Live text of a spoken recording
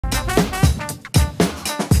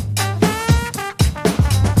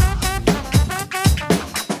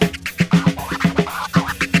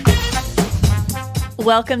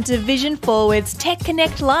Welcome to Vision Forward's Tech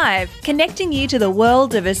Connect Live, connecting you to the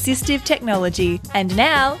world of assistive technology. And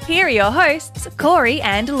now, here are your hosts, Cory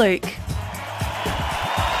and Luke.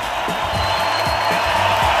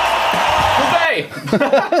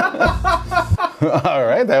 All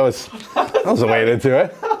right, that was a way to do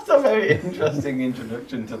it. That's a very interesting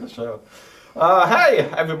introduction to the show. Hey,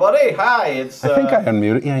 everybody. Hi, it's... I think I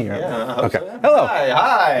unmuted. Yeah, you're... Yeah, okay. So. Hello.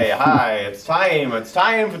 Hi. It's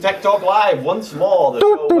time for Tech Talk Live once more. The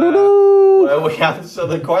show where we answer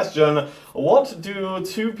the question, what do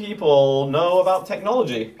two people know about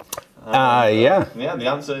technology? Yeah. Yeah, the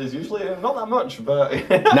answer is usually not that much, but...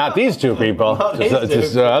 Not these two people.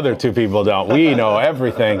 Just two. other two people don't. We know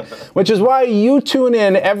everything, which is why you tune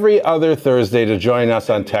in every other Thursday to join us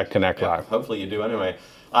on Tech Connect Live. Hopefully you do anyway.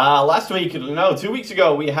 Last week, 2 weeks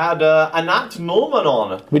ago, we had Anat Norman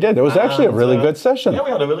on. We did. It was actually a really good session. Yeah, we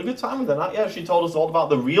had a really good time with Anat. Yeah, she told us all about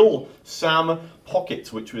the Real Sam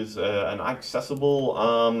Pocket, which was an accessible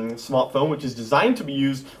smartphone, which is designed to be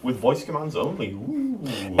used with voice commands only. Ooh.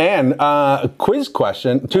 And a quiz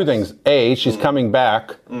question, two things. A, she's coming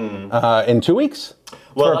back in 2 weeks?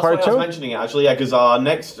 Well, that's why I was mentioning it, actually, yeah, because our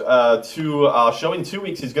next show in 2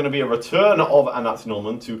 weeks is going to be a return of Anat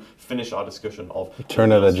Norman to finish our discussion of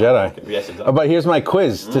Return of the Jedi. Yes, exactly. But here's my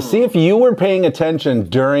quiz, to see if you were paying attention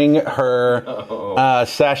during her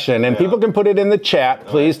session, and people can put it in the chat,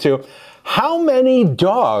 please, too. How many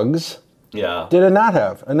dogs did Anat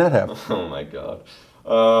have? Oh, my God.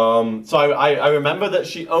 So I remember that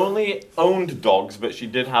she only owned dogs, but she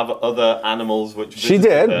did have other animals which she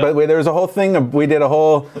did, but there was a whole thing. We did a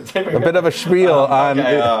bit of a spiel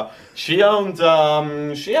on. She owned.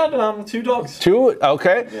 She had 2 dogs. 2?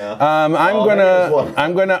 Okay. Yeah.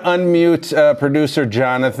 I'm gonna unmute producer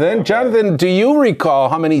Jonathan. Okay. Jonathan, do you recall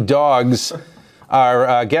how many dogs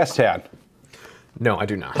our guest had? No, I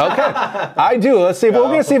do not. Okay, I do. Let's see. We're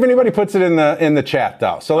gonna see if anybody puts it in the chat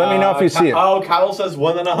though. So let me know if you see it. Oh, Carol says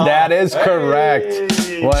 1.5. That is correct.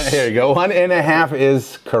 Here you go. 1.5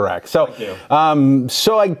 is correct. So, thank you.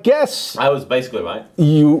 So I guess I was basically right.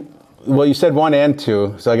 Well, you said 1 and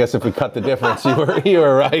 2, so I guess if we cut the difference, you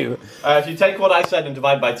were right. If you take what I said and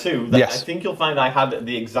divide by 2, then yes. I think you'll find I had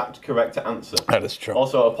the exact correct answer. That is true.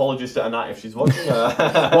 Also, apologies to Anat if she's watching.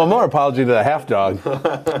 Well, more apology to the half dog.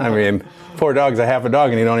 I mean, poor dog's a half a dog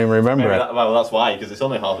and you don't even remember it. Well, that's why, because it's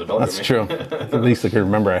only half a dog. That's true. At least I can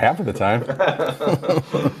remember it half of the time.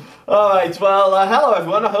 All right, well, hello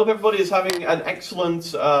everyone. I hope everybody is having an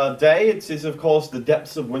excellent day. It is, of course, the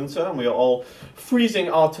depths of winter, and we are all freezing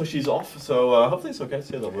our tushies off. So hopefully it's okay to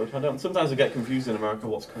say that word. Sometimes I get confused in America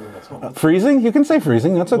what's cool and what's not. Freezing? You can say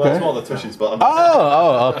freezing. That's okay. Well, it's not the tushies, but...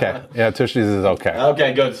 Oh, okay. Yeah, tushies is okay.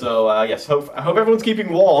 Okay, good. So, yes, I hope everyone's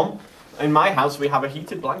keeping warm. In my house, we have a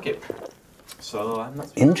heated blanket. So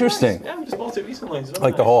that's interesting. Nice. Yeah, we just bought it recently. It's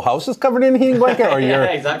like nice. The whole house is covered in a heating blanket, or yeah,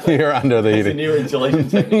 exactly. You're under the heating. It's a new insulation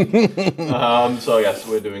technique. So yes,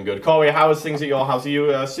 we're doing good. Cory, how is things at your house? Are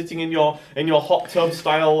you sitting in your hot tub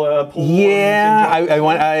style pool? Yeah,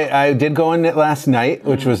 I did go in it last night,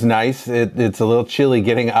 which was nice. It's a little chilly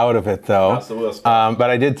getting out of it though. That's the worst part.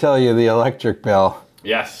 But I did tell you the electric bill.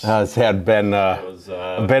 Yes, had been a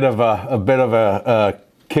bit of a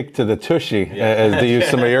kick to the tushy, to use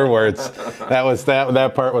some of your words.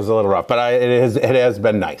 That part was a little rough, but it has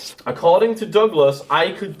been nice. According to Douglas,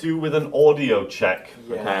 I could do with an audio check.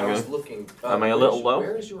 Yeah, okay, I was looking. Am I a little low?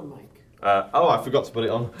 Where is your mic? Oh, I forgot to put it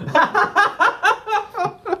on.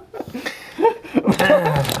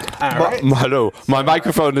 Hello, my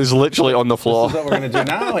microphone is literally on the floor. This is what we're going to do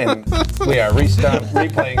now, and we are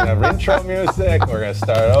replaying the intro music. We're going to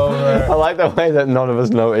start over. I like the way that none of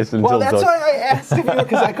us noticed until. Well, that's why I asked if you,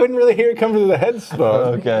 because I couldn't really hear it come through the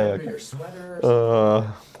headphone. Okay. Your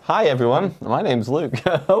sweater. Hi everyone, my name's Luke.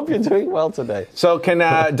 I hope you're doing well today. So can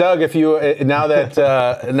Doug, if you now that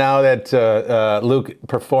Luke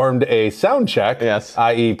performed a sound check, yes,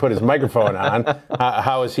 i.e. put his microphone on,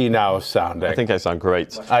 how is he now sounding? I think I sound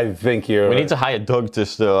great. I think you. We need to hire Doug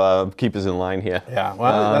just to keep us in line here. Yeah,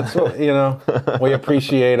 well, that's what we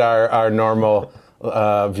appreciate our normal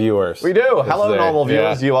viewers. We do. Hello, normal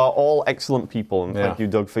viewers. You are all excellent people, and thank you,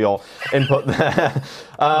 Doug, for your input there.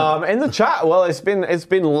 In the chat, well, it's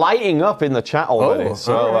been lighting up in the chat already. Oh,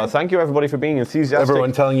 so right. Thank you, everybody, for being enthusiastic.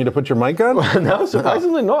 Everyone telling you to put your mic on? No,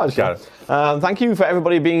 surprisingly not. Got it. Thank you for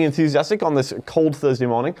everybody being enthusiastic on this cold Thursday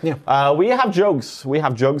morning. Yeah. We have jokes. We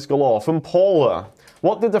have jokes galore from Paula.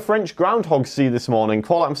 What did the French groundhog see this morning?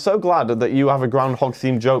 Paula, I'm so glad that you have a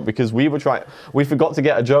groundhog-themed joke, because we forgot to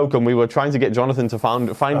get a joke, and we were trying to get Jonathan to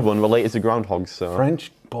find one related to groundhogs. So.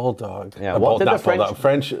 French bulldog. Yeah. What did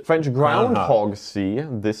the French groundhog see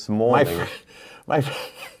this morning?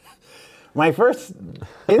 my first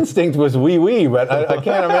instinct was wee wee, but I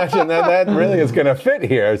can't imagine that really is going to fit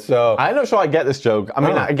here. So I'm not sure I get this joke. I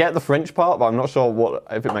mean, I get the French part, but I'm not sure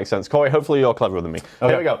if it makes sense. Cory, hopefully you're cleverer than me.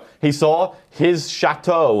 Okay. Here we go. He saw his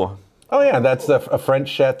chateau. Oh yeah, that's a French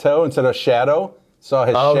chateau instead of shadow. Saw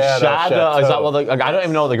his shadow. Shadow. Is that what I don't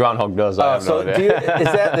even know what the groundhog does. I have no idea.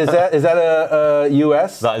 Is that a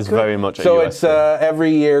U.S.? That is very much a so US it's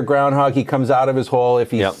every year groundhog. He comes out of his hole.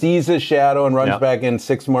 If he sees his shadow and runs back in,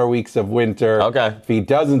 6 more weeks of winter. Okay. If he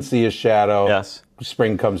doesn't see his shadow, yes.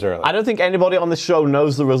 Spring comes early. I don't think anybody on the show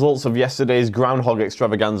knows the results of yesterday's groundhog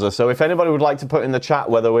extravaganza. So if anybody would like to put in the chat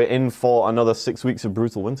whether we're in for another 6 weeks of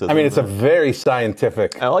brutal winter. I mean, it's a very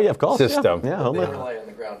scientific of course, system. Yeah, they rely on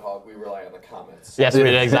the groundhog, we rely on the comments. Yes, we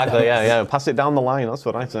did, exactly. Yeah. Pass it down the line. That's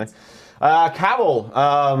what I say. Carol.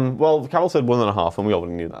 Well, Carol said 1.5, and we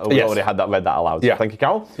already knew that. We already had that read that aloud. So yeah. Thank you,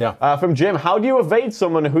 Carol. Yeah. From Jim, how do you evade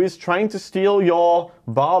someone who is trying to steal your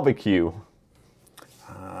barbecue?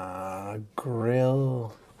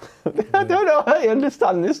 Grill. I don't know how you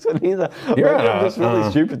understand this one either. You're I'm just really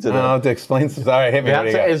stupid today. I'll have to explain some. Sorry, hit me. The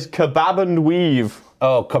answer is kebab and weave.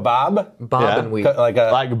 Oh, kebab? Bob and weave.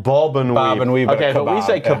 Like bob and weave. Bob and weave. Okay, but we kebab,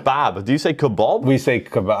 say kebab. Do you say kebab? We say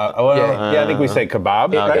kebab. Well, I think we say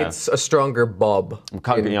kebab. Right? It's a stronger bob.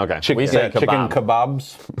 Okay. We say kebab. Chicken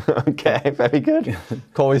kebabs. Okay, very good.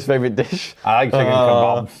 Cory's favorite dish. I like chicken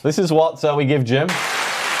kebabs. This is what we give Jim.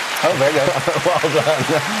 Oh, very good.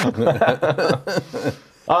 Well done.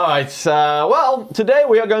 All right. Well, today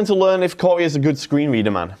we are going to learn if Cory is a good screen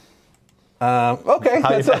reader man. Okay.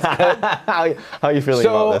 How are you feeling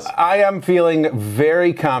about this? So I am feeling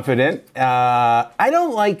very confident. I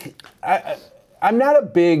don't like. I'm not a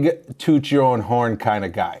big toot your own horn kind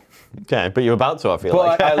of guy. Okay, but you're about to. I feel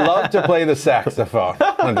like. But I love to play the saxophone.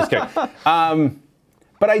 I'm just kidding.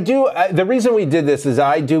 But I do. The reason we did this is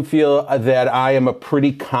I do feel that I am a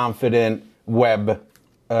pretty confident web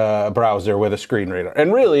browser with a screen reader,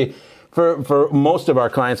 and really, for most of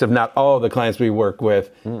our clients, if not all of the clients we work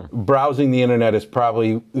with, browsing the internet is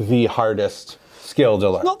probably the hardest skill to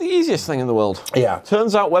learn. Not the easiest thing in the world. Yeah.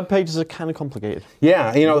 Turns out web pages are kind of complicated.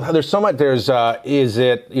 Yeah, there's so much. There's is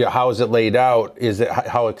it how is it laid out? Is it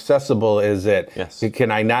how accessible is it? Yes.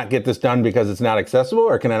 Can I not get this done because it's not accessible,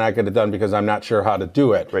 or can I not get it done because I'm not sure how to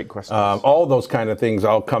do it? Great question. All those kind of things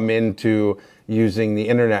all come into using the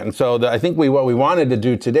internet, and so I think what we wanted to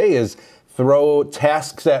do today is throw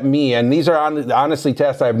tasks at me, and these are honestly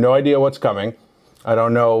tasks I have no idea what's coming. I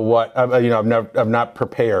don't know what I'm not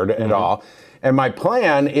prepared at all. And my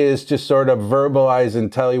plan is to sort of verbalize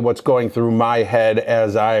and tell you what's going through my head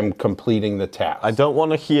as I'm completing the task. I don't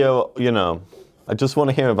want to hear, I just want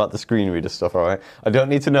to hear about the screen reader stuff, all right? I don't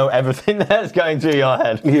need to know everything that's going through your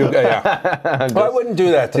head. Well, I wouldn't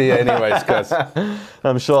do that to you anyways, because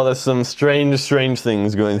I'm sure there's some strange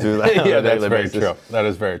things going through that. Yeah, that's very true. That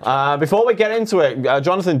is very true. Before we get into it,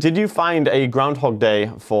 Jonathan, did you find a Groundhog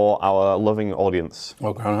Day for our loving audience?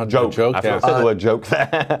 Oh, Groundhog Day joke? I said the word joke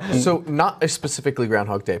there. So not specifically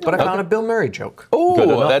Groundhog Day, but I found a Bill Murray joke.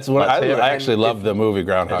 Oh, that's what I actually love the movie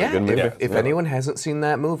Groundhog. Yeah, Good movie. if anyone hasn't seen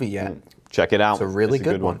that movie yet, check it out. It's a really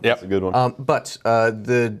good one. Yep. It's a good one. But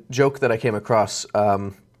the joke that I came across,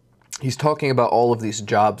 he's talking about all of these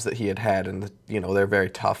jobs that he had, and they're very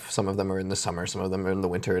tough. Some of them are in the summer, some of them are in the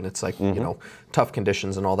winter, and it's like tough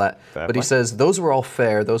conditions and all that. But he says those were all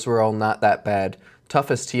fair. Those were all not that bad.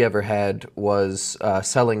 Toughest he ever had was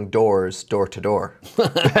selling doors door to door.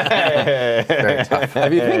 Very tough.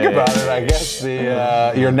 If you think about it, I guess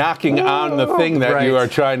you're knocking on the thing that you are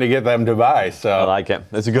trying to get them to buy. So I like it.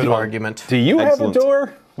 That's a good argument. Do you have a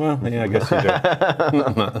door? Well, yeah, I guess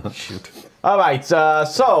you do. Shoot. All right,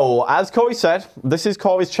 so as Cory said, this is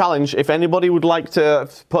Cory's challenge. If anybody would like to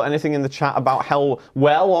put anything in the chat about how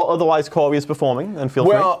well or otherwise Cory is performing, then feel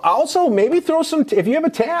free. Well, also maybe throw some, if you have a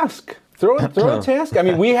task, throw a task. I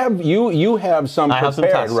mean, we have, you have some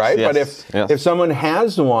prepared, tasks, right? yes, But if someone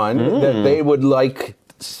has one that they would like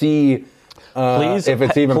see, please, if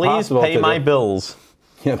it's even possible. Please pay my bills.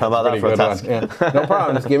 Yeah, how about that for a task? Yeah. No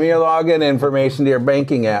problem. Just give me your login information to your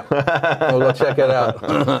banking app. We'll go check it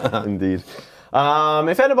out. Indeed.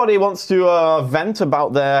 If anybody wants to vent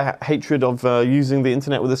about their hatred of using the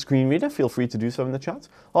internet with a screen reader, feel free to do so in the chat.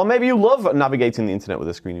 Or maybe you love navigating the internet with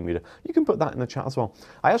a screen reader. You can put that in the chat as well.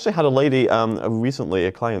 I actually had a lady recently,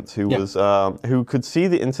 a client, who was who could see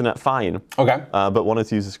the internet fine, but wanted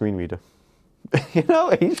to use a screen reader.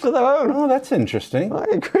 Each to their own. Oh, that's interesting. I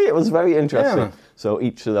agree. It was very interesting. Yeah. So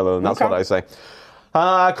each to their own. That's what I say.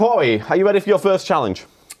 Cory, are you ready for your first challenge?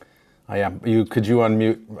 I am. Could you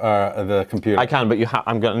unmute the computer? I can, but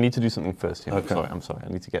I'm going to need to do something first here. Okay. I'm sorry. I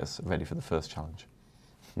need to get us ready for the first challenge.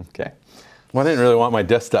 Okay. Well, I didn't really want my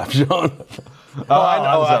desktop shown.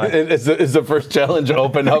 Is the first challenge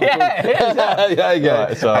open up? Yeah, it is. Yeah.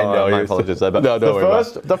 Right, so, I know. my apologies there. But No, don't worry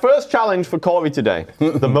about it. the first challenge for Cory today,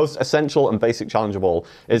 the most essential and basic challenge of all,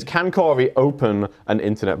 is can Cory open an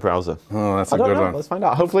internet browser? Oh, that's a I don't good know. one. Let's find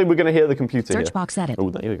out. Hopefully, we're going to hear the computer here. Search box edit. Oh,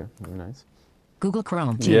 there we go. Very nice. Google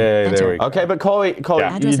Chrome. Yay, there we go. Okay, but Cory,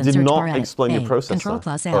 Yeah. you did not explain your process. Control there.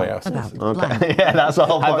 plus L. yeah. About. Okay. Yeah, that's the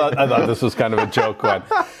whole point. I thought this was kind of a joke one.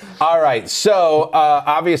 All right, so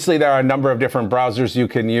obviously there are a number of different browsers you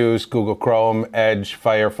can use. Google Chrome, Edge,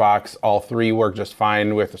 Firefox, all three work just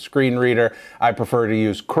fine with a screen reader. I prefer to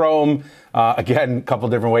use Chrome. Again, a couple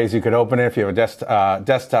different ways you could open it. If you have a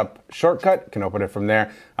desktop shortcut, you can open it from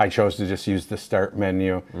there. I chose to just use the Start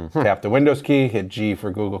menu. Tap the Windows key, hit G for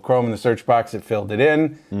Google Chrome in the search box. It filled it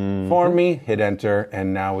in for me, hit Enter,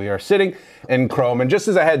 and now we are sitting in Chrome. And just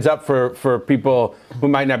as a heads up for people who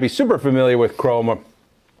might not be super familiar with Chrome,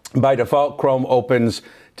 by default, Chrome opens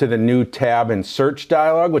to the new tab and search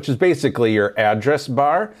dialog, which is basically your address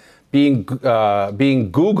bar. Being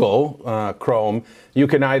Google Chrome, you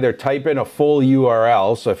can either type in a full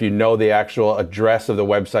URL, so if you know the actual address of the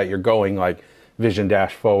website you're going, like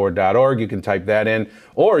vision-forward.org, you can type that in,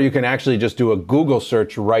 or you can actually just do a Google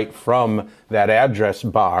search right from that address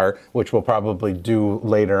bar, which we'll probably do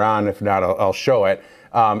later on. If not, I'll show it.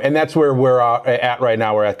 And that's where we're at right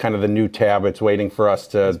now. We're at kind of the new tab. It's waiting for us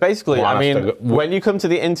to. Basically, I mean, when you come to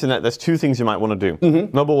the internet, there's two things you might want to do.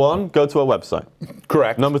 Number one, go to a website.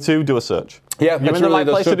 Correct. Number two, do a search. Yeah, you're in the right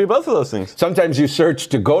place to do both of those things. Sometimes you search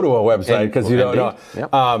to go to a website because you don't know.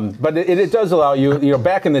 Yep. But it does allow you. You know,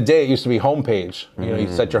 back in the day, it used to be homepage. You know,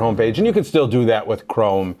 you set your homepage, and you can still do that with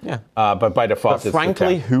Chrome. Yeah. But by default, But it's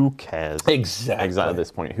frankly, the tab. who cares? Exactly. At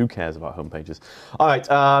this point, who cares about homepages? All right,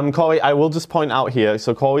 Cory, I will just point out here.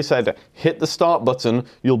 So Cory said, hit the start button.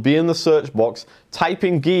 You'll be in the search box. Type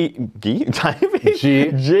in G,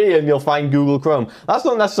 and you'll find Google Chrome. That's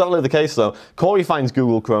not necessarily the case, though. Cory finds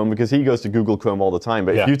Google Chrome because he goes to Google Chrome all the time.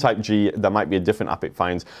 But if you type G, there might be a different app it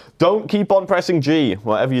finds. Don't keep on pressing G,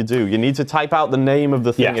 whatever you do. You need to type out the name of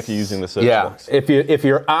the thing if you're using the search box. If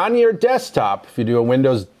you're on your desktop, if you do a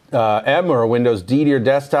Windows M or a Windows D to your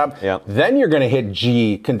desktop, then you're going to hit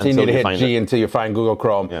G, continue to hit G until you find Google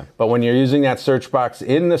Chrome. Yeah. But when you're using that search box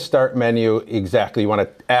in the Start menu, exactly, you want to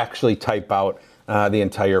actually type out the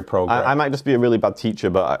entire program. I might just be a really bad teacher,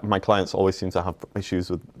 but my clients always seem to have issues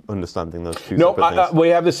with understanding those two separate things. We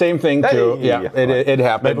have the same thing too. It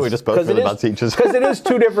happens. Maybe we're just both really bad teachers. Because it is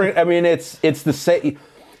two different. I mean, it's the same.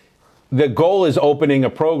 The goal is opening a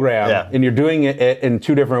program, and you're doing it in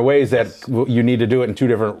two different ways. That you need to do it in two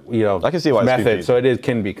different, I can see why methods. So it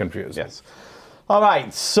can be confusing. Yes. All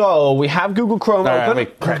right, so we have Google Chrome open. Let me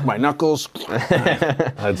crack my knuckles.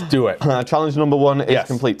 Let's do it. Challenge number 1 is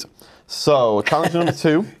complete. So challenge number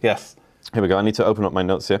 2. Yes. Here we go. I need to open up my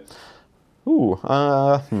notes here. Ooh.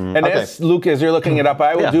 And as Luke, as you're looking it up,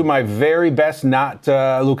 I will do my very best not.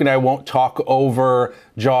 Luke and I won't talk over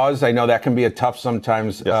Jaws. I know that can be a tough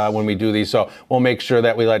sometimes when we do these, so we'll make sure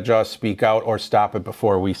that we let Jaws speak out or stop it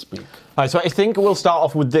before we speak. All right, so I think we'll start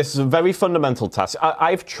off with this very fundamental task.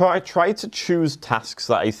 I've tried to choose tasks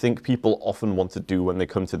that I think people often want to do when they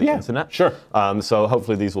come to the internet. Sure. So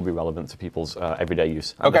hopefully these will be relevant to people's everyday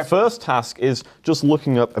use. Okay. The first task is just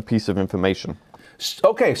looking up a piece of information.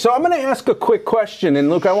 Okay, so I'm going to ask a quick question, and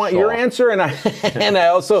Luke, I want your answer, and I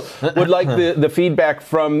also would like the feedback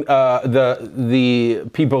from the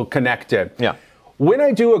people connected. Yeah. When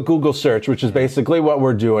I do a Google search, which is basically what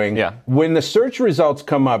we're doing, when the search results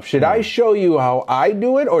come up, should I show you how I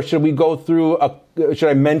do it, or should we go through should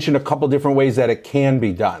I mention a couple different ways that it can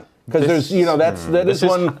be done? Because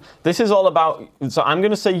this is all about. So I'm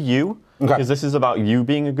going to say you. Because this is about you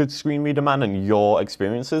being a good screen reader man and your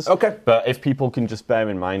experiences. Okay. But if people can just bear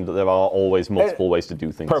in mind that there are always multiple ways to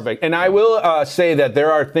do things. Perfect. And I will say that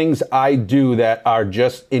there are things I do that are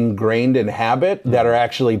just ingrained in habit that are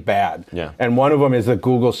actually bad. Yeah. And one of them is a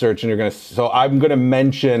Google search, and so I'm going to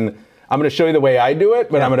mention. I'm going to show you the way I do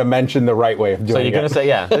it, but I'm going to mention the right way of doing it. So you're going to say,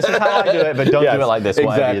 this is how I do it, but don't do it like this.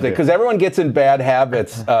 Exactly, because everyone gets in bad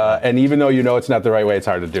habits, and even though you know it's not the right way, it's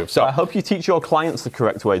hard to do. So I hope you teach your clients the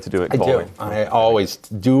correct way to do it, Cory. I always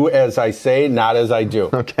do as I say, not as I do.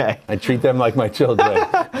 Okay. I treat them like my children.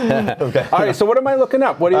 Okay. All right, so what am I looking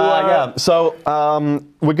up? What do you want? So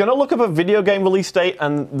we're going to look up a video game release date,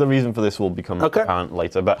 and the reason for this will become apparent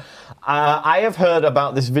later. But I have heard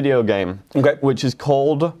about this video game, which is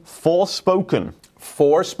called Forspoken.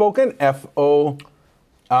 Forspoken?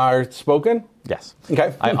 F-O-R spoken? Yes.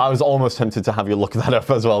 Okay. I was almost tempted to have you look that up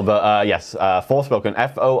as well, but yes, Forspoken,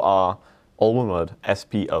 F-O-R all one word,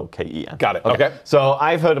 S-P-O-K-E-N. Got it, okay. So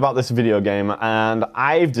I've heard about this video game, and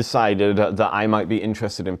I've decided that I might be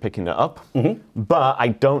interested in picking it up, but I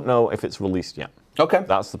don't know if it's released yet. Okay.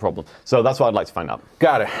 That's the problem. So that's what I'd like to find out.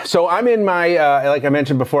 Got it. So I'm in my, like I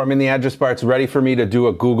mentioned before, I'm in the address bar. It's ready for me to do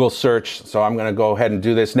a Google search. So I'm going to go ahead and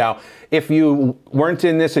do this. Now, if you weren't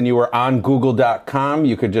in this and you were on google.com,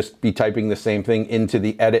 you could just be typing the same thing into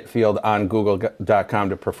the edit field on google.com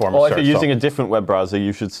to perform a search. Or if you're using a different web browser,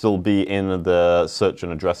 you should still be in the search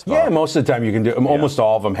and address bar. Yeah, most of the time you can do. Almost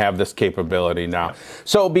all of them have this capability now. Yeah.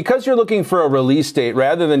 So because you're looking for a release date,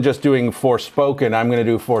 rather than just doing Forspoken, I'm going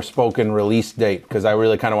to do Forspoken release date because I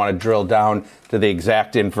really kind of want to drill down to the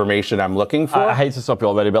exact information I'm looking for. I hate to stop you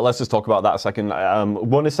already, but let's just talk about that a second.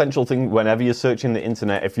 One essential thing whenever you're searching the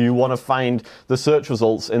internet, if you want to find the search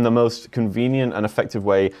results in the most convenient and effective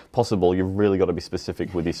way possible, you've really got to be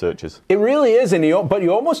specific with your searches. It really is, but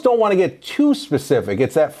you almost don't want to get too specific.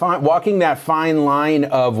 It's that walking that fine line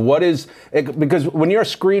of what is, because when you're a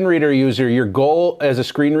screen reader user, your goal as a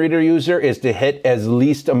screen reader user is to hit as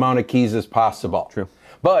least amount of keys as possible. True.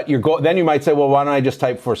 But then you might say, well, why don't I just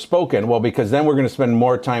type Forspoken? Well, because then we're going to spend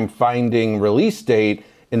more time finding release date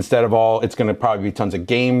instead of it's going to probably be tons of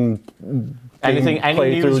any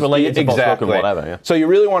news related to Forspoken, whatever. Yeah. So you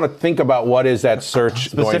really want to think about what is that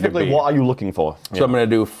search specifically. Going to be. What are you looking for? So I'm going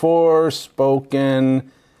to do Forspoken.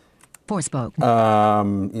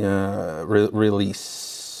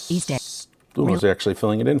 Release. East Day. It's actually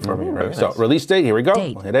filling it in for me. Right? So release date, here we go.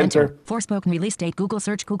 Date, I'll hit enter. Forspoken release date, Google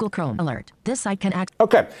search, Google Chrome. Alert. This site can act.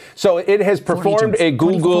 Okay, so it has performed a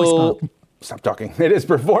Google... Stop talking. It has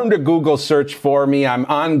performed a Google search for me. I'm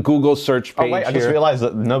on Google search page. Oh, wait, I just realized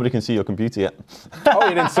that nobody can see your computer yet. Oh,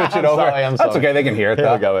 you didn't switch it over? I'm sorry. That's okay, they can hear it though.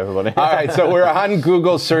 Here we go, everybody. All right, so we're on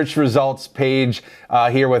Google search results page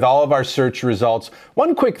here with all of our search results.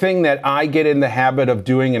 One quick thing that I get in the habit of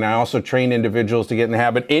doing, and I also train individuals to get in the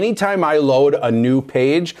habit, anytime I load a new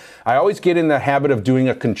page, I always get in the habit of doing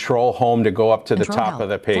a control home to go up to the top of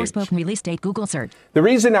the page. Forspoken release date, Google search. The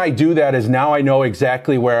reason I do that is now I know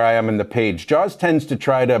exactly where I am in the page. JAWS tends to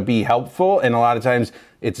try to be helpful, and a lot of times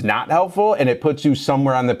it's not helpful, and it puts you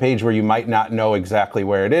somewhere on the page where you might not know exactly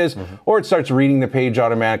where it is, or it starts reading the page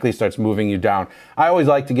automatically, starts moving you down. I always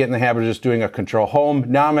like to get in the habit of just doing a control home.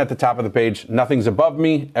 Now I'm at the top of the page. Nothing's above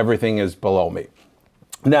me. Everything is below me.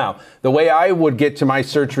 Now, the way I would get to my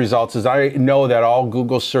search results is I know that all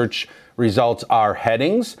Google search results are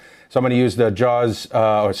headings. So I'm going to use the JAWS,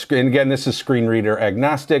 and again, this is screen reader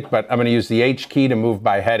agnostic, but I'm going to use the H key to move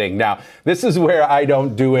by heading. Now, this is where I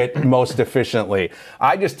don't do it most efficiently.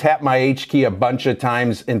 I just tap my H key a bunch of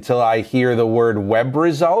times until I hear the word web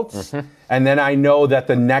results, and then I know that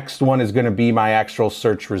the next one is going to be my actual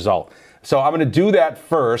search result. So I'm going to do that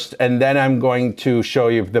first, and then I'm going to show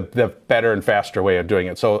you the better and faster way of doing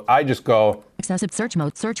it. So I just go... Excessive search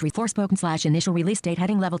mode, search Forspoken / initial release date,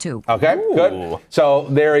 heading level 2. Okay, good. So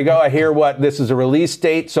there we go. I hear this is a release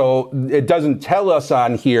date, so it doesn't tell us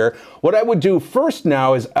on here. What I would do first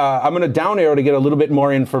now is I'm going to down arrow to get a little bit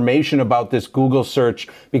more information about this Google search,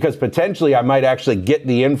 because potentially I might actually get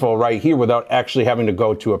the info right here without actually having to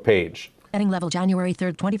go to a page. Heading level January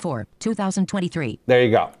 3rd, 2023. There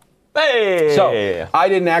you go. Hey! So I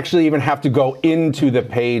didn't actually even have to go into the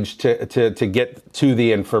page to get to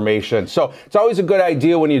the information. So it's always a good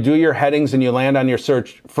idea when you do your headings and you land on your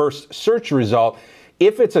first search result.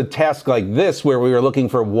 If it's a task like this where we were looking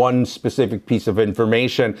for one specific piece of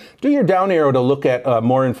information, do your down arrow to look at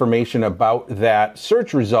more information about that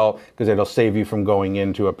search result, because it'll save you from going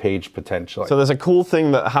into a page potentially. So there's a cool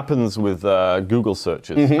thing that happens with Google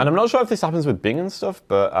searches. And I'm not sure if this happens with Bing and stuff,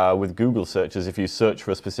 but with Google searches, if you search for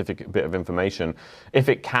a specific bit of information, if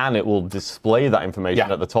it can, it will display that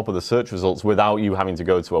information at the top of the search results without you having to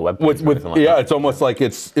go to a web page. It's almost like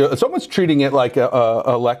it's almost treating it like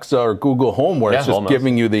Alexa or Google Home, where it's just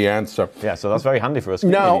giving you the answer. Yeah, so that's very handy for us.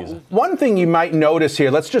 Now, one thing you might notice here,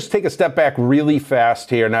 let's just take a step back really fast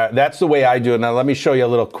here. Now, that's the way I do it. Now, let me show you a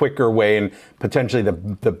little quicker way and potentially the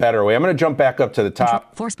better way. I'm going to jump back up to the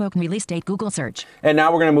top. Forspoken release date, Google search. And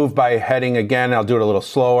now we're going to move by heading again. I'll do it a little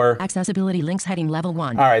slower. Accessibility links, heading level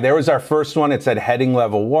 1. All right, there was our first one. It said heading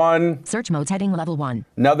level 1. Search modes, heading level 1.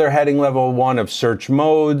 Another heading level 1 of search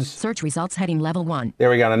modes. Search results, heading level 1. There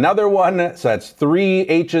we got another one. So that's 3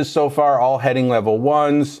 H's so far, all heading level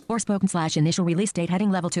 1s. Forspoken / initial release date,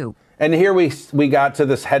 heading level 2. And here we got to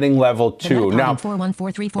this heading level 2. Now,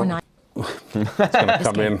 414349. it's going to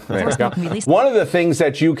come in. There we go. One of the things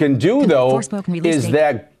that you can do, though, is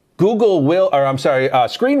that Google will, or I'm sorry,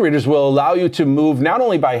 screen readers will allow you to move not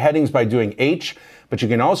only by headings by doing H, but you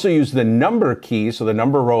can also use the number key, so the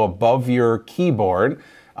number row above your keyboard,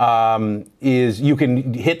 is you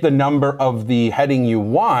can hit the number of the heading you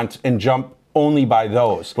want and jump only by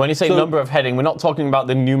those. When you say number of heading, we're not talking about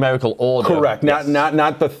the numerical order. Correct. Yes.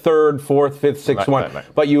 Not the third, fourth, fifth, sixth one. Right.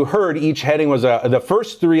 But you heard each heading was the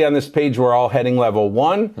first 3 on this page were all heading level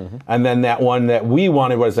 1, and then that one that we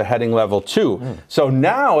wanted was a heading level 2. So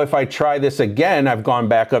now if I try this again, I've gone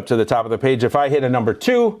back up to the top of the page. If I hit a number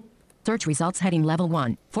 2, Search results heading level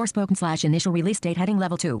 1. Forspoken / initial release date heading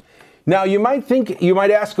level 2. now you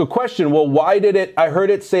might ask a question, well, why did it, I heard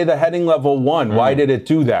it say the heading level 1, why did it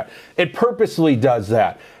do that? It purposely does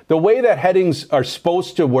that. The way that headings are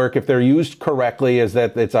supposed to work, if they're used correctly, is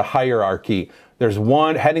that it's a hierarchy. There's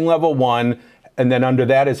heading level 1, and then under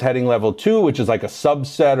that is heading level 2, which is like a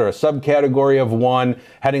subset or a subcategory of 1.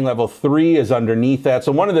 Heading level 3 is underneath that.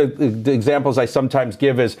 So one of the examples I sometimes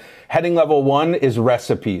give is heading level 1 is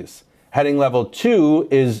recipes. Heading level 2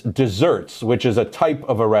 is desserts, which is a type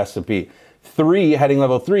of a recipe. Heading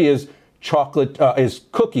level 3 is chocolate, is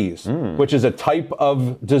cookies, which is a type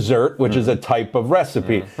of dessert, which is a type of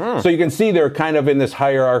recipe. So you can see they're kind of in this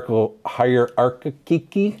hierarchy.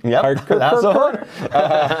 Yep, that's a word.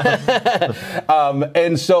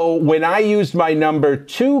 And so when I used my number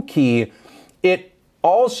 2 key, it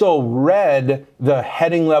also read the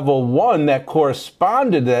heading level 1 that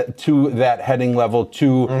corresponded to that heading level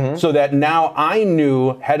 2, so that now I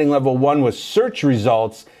knew heading level 1 was search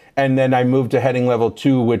results, and then I moved to heading level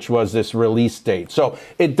 2, which was this release date. So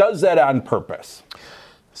it does that on purpose.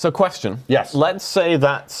 So question. Yes. Let's say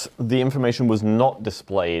that the information was not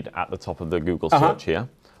displayed at the top of the Google search here.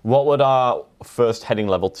 What would our first heading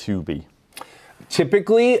level 2 be?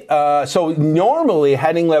 Typically, so normally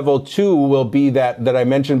heading level 2 will be that I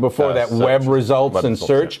mentioned before, that search. web results Web and results,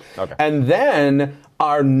 search. yeah. Okay. And then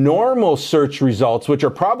our normal search results, which are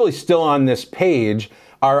probably still on this page,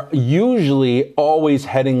 are usually always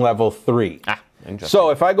heading level 3. Interesting. So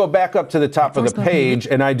if I go back up to the top of the page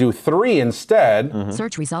and I do 3 instead.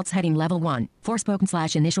 Search results heading level 1.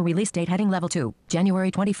 Forspoken / initial release date heading level 2.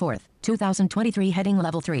 January 24th, 2023 heading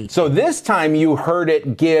level 3. So this time you heard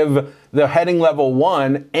it give the heading level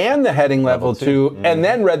 1 and the heading level 2, and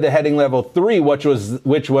then read the heading level 3, which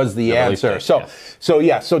was the answer.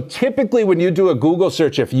 So typically when you do a Google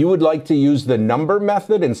search, if you would like to use the number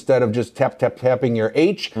method instead of just tapping your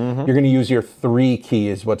H, you're going to use your 3 key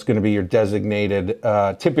is what's going to be your designated,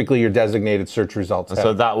 typically your designated search results.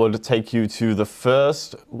 So that would take you to the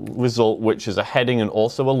first result, which is a heading and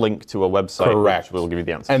also a link to a website. Correct. Which will give you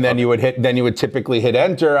the answer. And then you would typically hit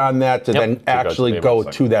enter on that to then actually go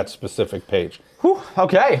to that specific page. Whew,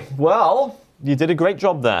 okay, well, you did a great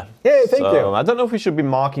job there. Yeah, thank you. I don't know if we should be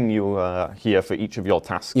marking you here for each of your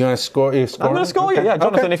tasks. You want to score? I'm going to score you, yeah.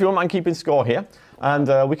 Jonathan, Okay. if you wouldn't mind keeping score here.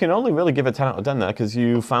 And we can only really give a 10 out of 10 there because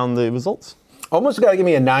you found the results. Almost got to give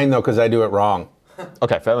me a 9 though because I do it wrong.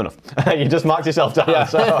 Okay, fair enough. You just marked yourself down. Yeah.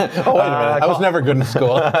 So, Oh, wait a minute. I was never good in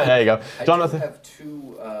school. there you go. I Jonathan. do have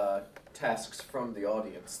 2 tasks from the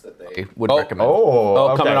audience that they Would recommend.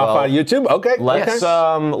 Oh, okay, coming off well, on YouTube? Okay. Let's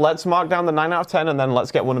okay. let's mark down the 9 out of 10 and then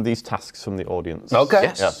let's get one of these tasks from the audience. Okay.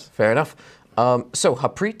 Yes, fair enough. So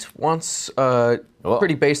Harpreet wants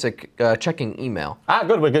pretty basic checking email.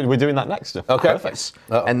 Good. We're doing that next. Okay. Perfect.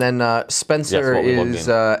 And then Spencer Yes, what we logged is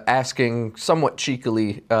in. asking somewhat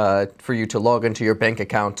cheekily for you to log into your bank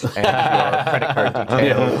account and your credit card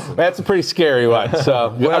details. That's a pretty scary one.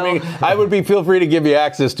 So, I mean, I would feel free to give you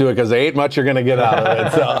access to it because there ain't much you're going to get out of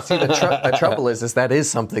it. So. See, the trouble is that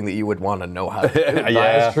is something that you would want to know how to do.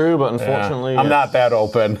 That is true, but unfortunately... I'm not that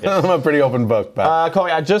open. I'm a pretty open book. But.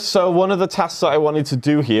 Cory, so one of the tasks that I wanted to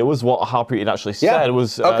do here was what Harpreet had actually said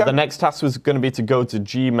was the next task was going to be to go to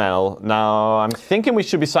Gmail. Now, I'm thinking we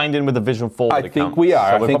should be signed in with a Vision Forward account. I think we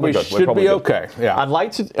are. So I think we should be okay. Yeah. I'd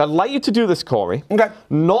like you to do this, Cory. Okay.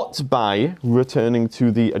 Not by returning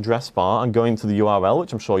to the address bar and going to the URL,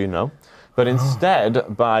 which I'm sure you know, but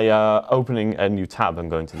instead by opening a new tab and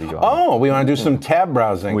going to the URL. Oh, we want to do some tab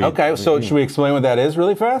browsing. Okay, so should we explain what that is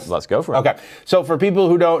really fast? Let's go for it. Okay, so for people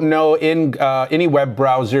who don't know, in any web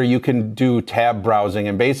browser, you can do tab browsing.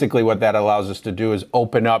 And basically what that allows us to do is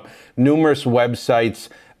open up numerous websites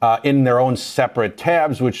in their own separate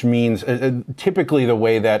tabs, which means typically the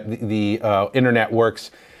way that the internet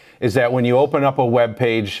works is that when you open up a web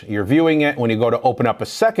page, you're viewing it. When you go to open up a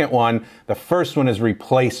second one, the first one is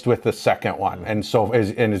replaced with the second one. And so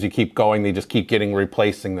as you keep going, they just keep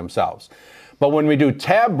replacing themselves. But when we do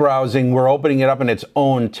tab browsing, we're opening it up in its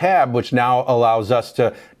own tab, which now allows us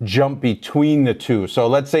to jump between the two. So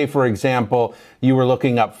let's say, for example, you were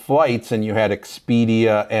looking up flights and you had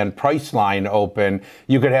Expedia and Priceline open.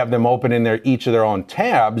 You could have them open in each of their own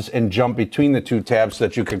tabs and jump between the two tabs so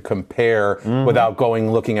that you could compare without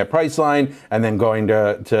looking at Priceline and then going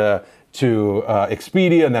to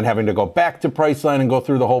Expedia and then having to go back to Priceline and go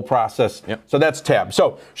through the whole process. Yep. So that's tab.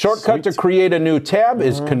 So shortcut to create a new tab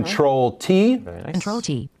is Control T. Very nice. Control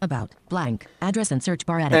T, about, blank, address and search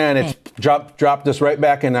bar edit. And it's dropped us right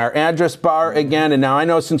back in our address bar again. And now I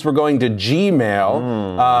know since we're going to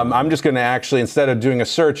Gmail, I'm just going to actually, instead of doing a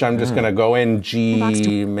search, I'm just going to go in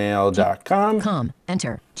gmail.com.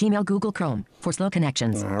 Enter, Gmail, Google Chrome, for slow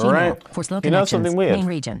connections. All Gmail, right. for slow You know connections. something weird? Main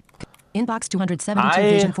region. Inbox 272 I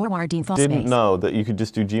vision forward dean false didn't space. know that you could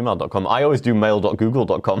just do gmail.com. I always do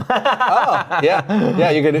mail.google.com. Yeah,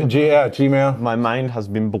 you could Gmail. My mind has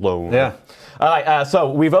been blown. Yeah. All right,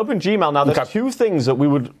 so we've opened Gmail now. There's Okay. two things that we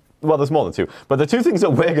would, well, there's more than two, but the two things that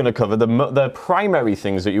we're going to cover, the primary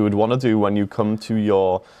things that you would want to do when you come to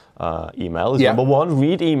your email is Yep. number one,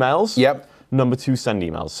 read emails. Yep. Number two, send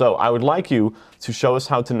emails. So I would like you to show us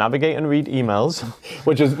how to navigate and read emails.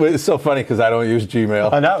 Which is it's so funny because I don't use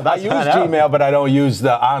Gmail. I know, I that's- use I know. Gmail, but I don't use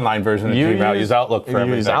the online version of You Gmail. I use- use Outlook for you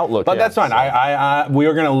everything. use Outlook, but yeah, that's fine. so- We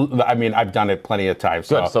are gonna. I mean, I've done it plenty of times.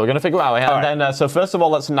 Good, so we're going to figure out. All right. And then, so first of all,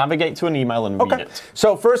 let's navigate to an email and read Okay. it.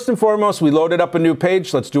 So first and foremost, we loaded up a new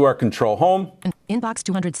page. Let's do our Control Home. Inbox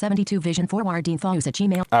 272 vision forward dean false at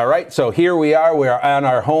Gmail. All right, so here we are. We are on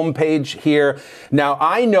our home page here. Now,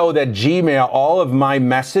 I know that Gmail, all of my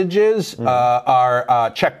messages are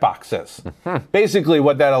checkboxes. Basically,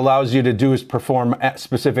 what that allows you to do is perform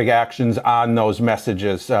specific actions on those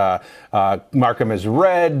messages. Mark them as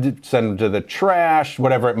read, send them to the trash,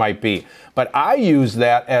 whatever it might be. But I use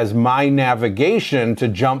that as my navigation to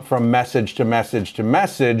jump from message to message to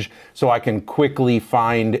message so I can quickly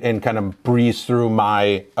find and kind of breeze through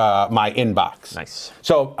my my inbox. Nice.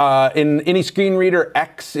 So in any screen reader,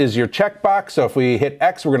 X is your checkbox. So if we hit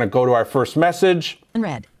X, we're going to go to our first message.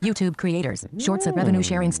 Unread. YouTube creators. Shorts of revenue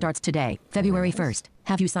sharing starts today, February 1st.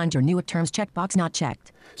 Have you signed your new terms checkbox not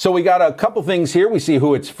checked? So we got a couple things here. We see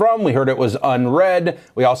who it's from. We heard it was unread.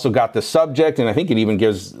 We also got the subject, and I think it even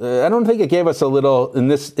gives. I don't think it gave us a little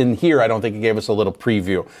in here. I don't think it gave us a little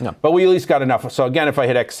preview. No. But we at least got enough. So again, if I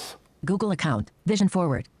hit X, Google account. Vision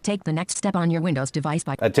forward. Take the next step on your Windows device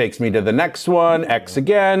by that takes me to the next one. X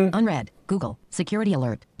again. unread. Google. Security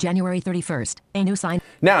alert. January 31st. A new sign.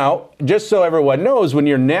 Now, just so everyone knows, when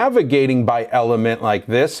you're navigating by element like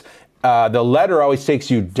this, the letter always takes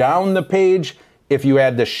you down the page. If you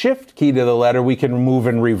add the shift key to the letter, we can move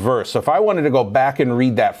in reverse. So if I wanted to go back and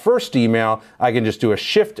read that first email, I can just do a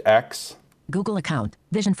shift X. Google account.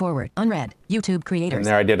 Vision forward. Unread. YouTube creators. And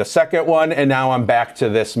there I did a second one, and now I'm back to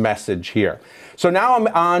this message here. So now I'm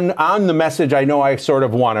on the message I know I sort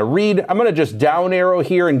of want to read. I'm going to just down arrow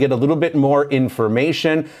here and get a little bit more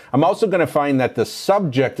information. I'm also going to find that the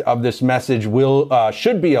subject of this message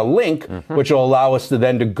should be a link, which will allow us to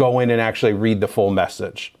then to go in and actually read the full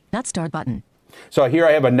message. Not starred button. So here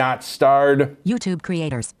I have a not starred. YouTube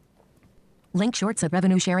creators. Link shorts of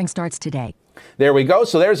revenue sharing starts today. There we go.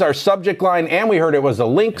 So there's our subject line, and we heard it was a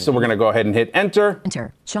link, so we're going to go ahead and hit enter.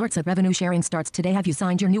 Enter. Shorts of revenue sharing starts today. Have you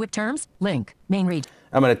signed your new terms? Link. Main read.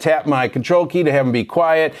 I'm going to tap my control key to have them be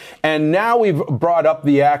quiet. And now we've brought up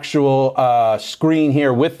the actual screen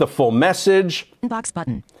here with the full message. Inbox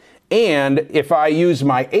button. And if I use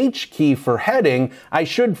my H key for heading, I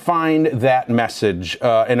should find that message.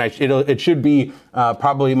 And it should be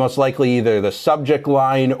probably most likely either the subject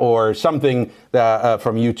line or something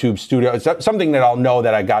from YouTube Studio. It's something that I'll know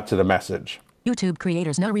that I got to the message. YouTube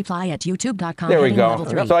creators no reply at youtube.com. There we heading go. level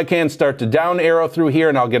 3. So I can start to down arrow through here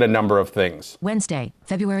and I'll get a number of things. Wednesday,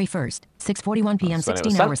 February 1st, 6:41 p.m. That's when it 16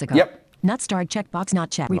 was sent. hours ago. Yep. Not starred checkbox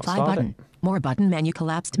not checked. Reply started. button. More button menu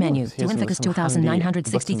collapsed menu. here's To Infocus some handy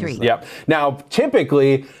 2963. buttons. Yep. Now,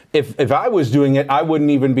 typically, if I was doing it, I wouldn't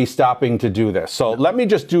even be stopping to do this. So let me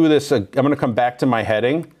just do this. I'm going to come back to my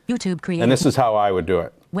heading, YouTube creators. and this is how I would do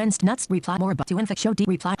it. Wednesday nuts reply more but to Infix show D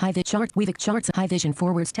reply high vid short with charts high vision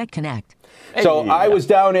forwards tech connect. So I was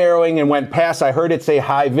down arrowing and went past. I heard it say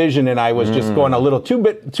high vision, and I was just going a little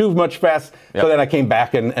too much fast. Yep. So then I came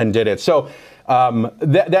back and did it. So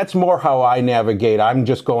that's more how I navigate. I'm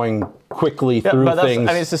just going quickly through but things.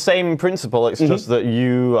 I mean, it's the same principle. It's just that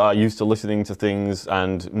you are used to listening to things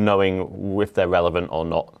and knowing if they're relevant or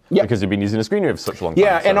not. Yeah. Because you've been using a screen reader for such a long time.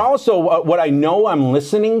 Yeah, and also what I know I'm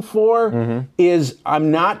listening for is I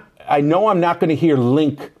know I'm not going to hear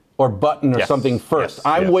link or button or Yes, something first. yes,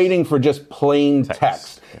 I'm yes. waiting for just plain text.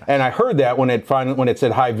 Yes. And I heard that when it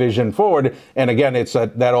said high vision forward. And again, it's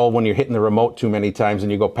that old when you're hitting the remote too many times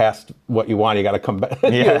and you go past what you want, you got to come back,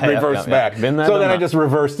 reverse back. Been there, so done then I that. just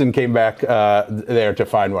reversed and came back there to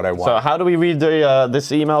find what I want. So how do we read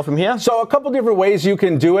this email from here? So a couple different ways you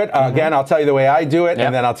can do it. Again, I'll tell you the way I do it,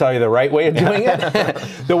 and then I'll tell you the right way of doing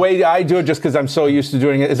it. The way I do it, just because I'm so used to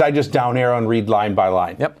doing it, is I just down arrow and read line by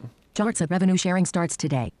line. Yep. Charts at revenue sharing starts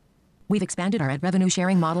today. We've expanded our ad revenue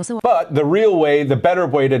sharing model so But the real way, the better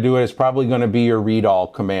way to do it is probably going to be your read all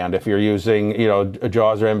command. If you're using,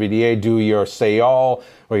 JAWS or NVDA, do your say all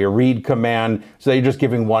or your read command. So you're just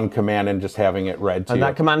giving one command and just having it read to you. And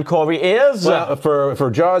that command, Cory, is? Well,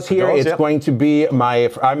 for JAWS here, JAWS, it's going to be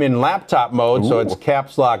I'm in laptop mode, so it's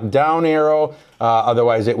caps lock down arrow.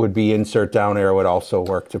 Otherwise, it would be insert down arrow would also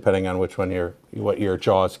work, depending on which one what your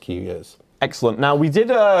JAWS key is. Excellent. Now, we did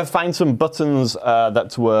find some buttons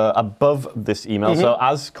that were above this email. So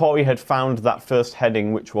as Cory had found that first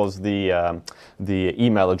heading, which was the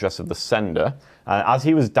email address of the sender, as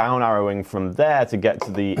he was down arrowing from there to get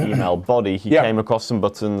to the email body, he came across some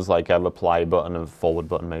buttons like a reply button and a forward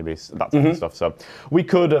button, maybe that type of stuff. So we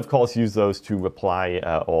could, of course, use those to reply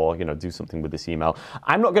or do something with this email.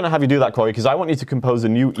 I'm not going to have you do that, Cory, because I want you to compose a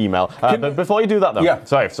new email. But before you do that, though,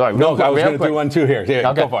 sorry. No, I was going to do one too here. Okay.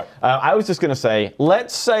 Go for it. I was just going to say,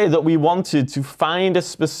 let's say that we wanted to find a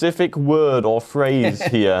specific word or phrase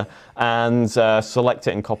here and select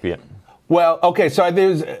it and copy it. Well, okay, so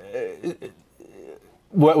there's.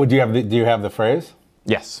 What would you have? Do you have the phrase?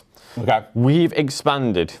 Yes. Okay. We've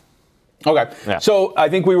expanded. Okay. Yeah. So I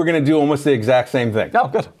think we were going to do almost the exact same thing. Oh,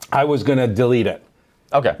 good. I was going to delete it.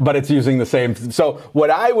 Okay. But it's using the same. So what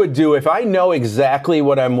I would do if I know exactly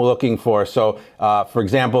what I'm looking for. So, for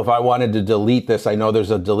example, if I wanted to delete this, I know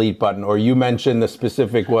there's a delete button. Or you mentioned the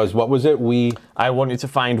specific was, what was it? I want you to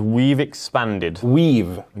find we've expanded.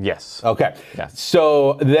 Weave. Yes. Okay. Yes.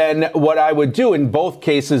 So then what I would do in both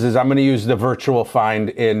cases is I'm going to use the virtual find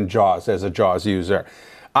in JAWS as a JAWS user.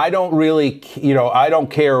 I don't really, I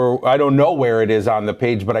don't care. I don't know where it is on the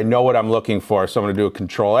page, but I know what I'm looking for. So I'm going to do a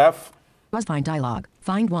Control F. JAWS find dialog.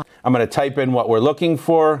 Find one. I'm going to type in what we're looking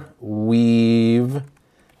for. Weave.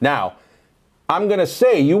 Now, I'm going to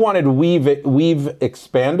say you wanted weave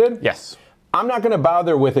expanded. Yes. I'm not going to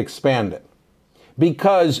bother with expanded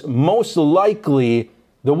because most likely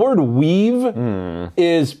the word weave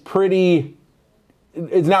is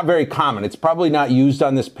it's not very common. It's probably not used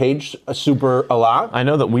on this page a lot. I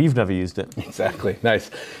know that we've never used it. Exactly. Nice.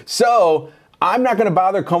 So I'm not going to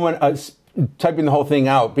bother typing the whole thing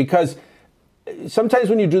out because sometimes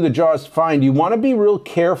when you do the JAWS find, you want to be real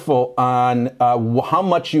careful on how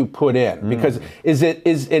much you put in because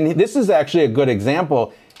and this is actually a good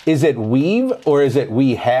example. Is it weave or is it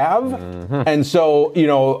we have? And so,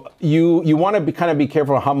 you want to kind of be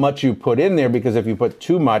careful how much you put in there because if you put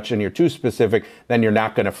too much and you're too specific, then you're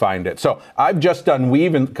not going to find it. So I've just done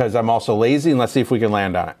weave because I'm also lazy and let's see if we can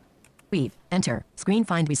land on it. Weave. Enter. Screen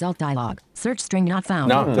find result dialog. Search string not found.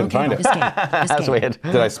 No, didn't find it. Escape. Escape. That's weird.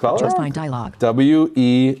 Did I spell it JAWS wrong? find dialog.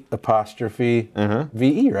 W-E apostrophe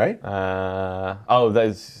V-E, right?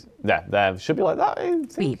 There should be like that. I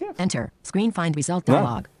think, Weave. yeah. Enter. Screen find result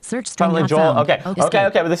dialog. Search string Apparently not JAWS. found. Okay,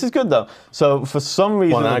 Escape. but this is good though. So for some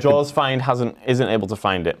reason, Well, the I JAWS find isn't able to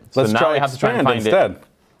find it. So Let's now try we have to try and expand find instead. it.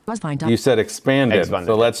 JAWS find You said expanded. Expanded,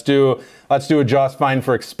 So yeah. let's do a JAWS find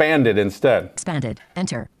for expanded instead. expanded.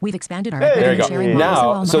 Enter. We've expanded our Hey, There you revenue go. sharing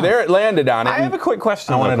model. Now, so there it landed on it. I have a quick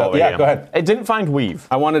question. I wanted though, to- Cory, yeah, here. go ahead. It didn't find weave.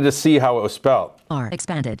 I wanted to see how it was spelled. R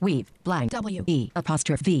expanded. Weave. Blank. W-E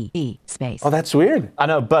apostrophe V-E space. Oh, that's weird. I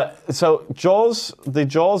know, but so the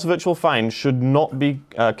JAWS virtual find should not be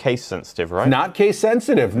case sensitive, right? Not case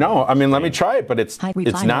sensitive. No, I mean let me try it, but it's Hide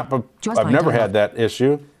reply not. mode. JAWS I've find never dialog. had that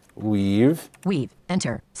issue. Weave. Weave.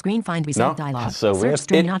 Enter. Screen find result No, dialog. that's so Search weird.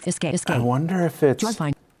 string not escape. I Escape. wonder if it's. JAWS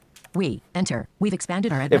find. We. Enter. We've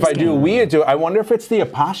expanded our If I do we do, I wonder if it's the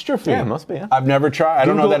apostrophe. Yeah, it must be, yeah. I've never tried. I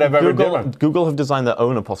don't know that I've ever done one. Google have designed their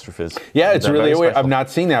own apostrophes. Yeah, it's They're really very weird. special. I've not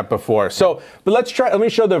seen that before. So, but let's try. Let me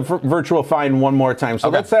show the virtual find one more time. So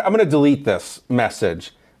Okay. let's say I'm going to delete this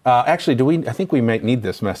message. Actually, I think we might need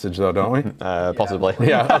this message though, don't we? Possibly.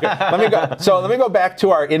 Yeah. Okay. Let me go back to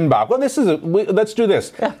our inbox. Well, let's do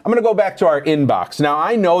this. I'm going to go back to our inbox. Now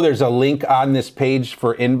I know there's a link on this page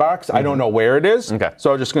for inbox. I don't know where it is. Okay.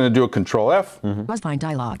 So I'm just going to do a Control F. JAWS find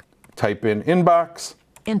dialog. Type in inbox.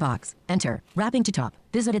 Inbox. Enter. Wrapping to top.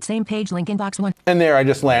 Visited same page link inbox 1. And there I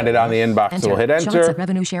just landed on the inbox. So we'll hit Shots enter. of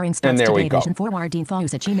revenue sharing And there we go.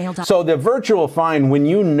 @gmail.com. So the virtual find, when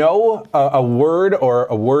you know a word or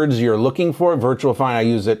a words you're looking for, virtual find, I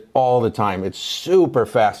use it all the time. It's super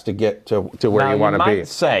fast to get to where Now, you want to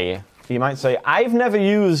be. You might say, I've never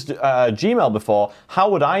used Gmail before. How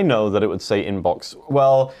would I know that it would say inbox?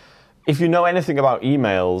 Well, if you know anything about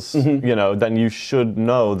emails, you know, then you should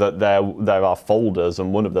know that there are folders,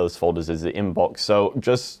 and one of those folders is the inbox. So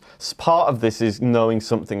just part of this is knowing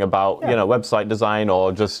something about, you know, website design,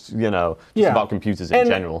 or just, you know, about computers in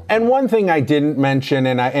general. And one thing I didn't mention,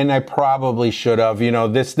 and I probably should have, you know,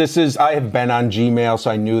 this is, I have been on Gmail, so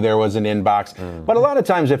I knew there was an inbox. But a lot of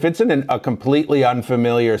times, if it's in a completely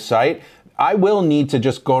unfamiliar site, I will need to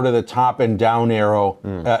just go to the top and down arrow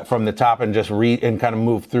from the top and just read and kind of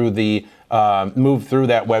move through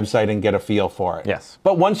that website and get a feel for it. Yes.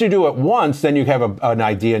 But once you do it once, then you have an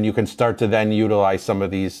idea, and you can start to then utilize some of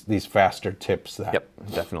these faster tips. Yep,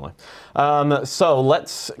 definitely. So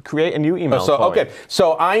let's create a new email.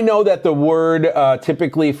 So I know that the word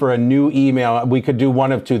typically for a new email, we could do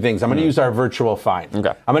one of two things. I'm going to use our virtual find.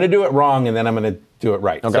 Okay. I'm going to do it wrong, and then I'm going to do it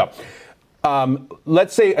right. Okay. So,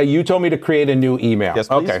 let's say you told me to create a new email. Yes,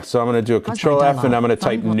 please. Okay, so I'm going to do a Control F, and I'm going to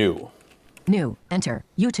type new. New. Enter.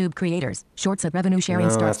 YouTube creators. Shorts of revenue sharing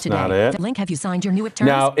starts that's today. not it. The link, have you signed your new terms?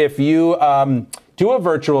 Now, if you do a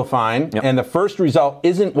virtual find and the first result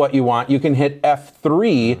isn't what you want, you can hit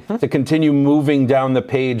F3 to continue moving down the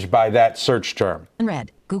page by that search term.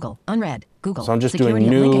 Unread. Google. Unread. Google. So I'm just Security doing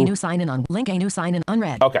new. Link a new sign in on. Link a new sign in.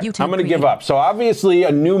 Unread. Okay, YouTube I'm going to give creator. up. So obviously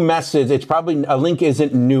a new message, it's probably, a link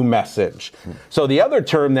isn't new message. So the other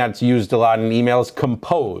term that's used a lot in email is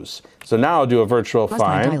compose. So now I'll do a virtual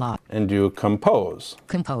find and do compose.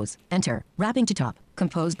 Compose. Enter. Wrapping to top.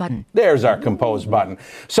 Compose button. There's our compose button.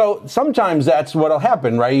 So sometimes that's what'll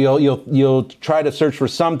happen, right? You'll try to search for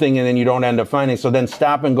something and then you don't end up finding. So then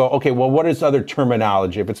stop and go, okay, well, what is other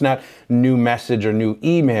terminology? If it's not new message or new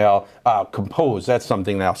email, compose, that's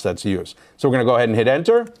something else that's used. So we're going to go ahead and hit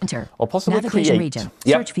enter. Enter. Or possibly Navigation create. region.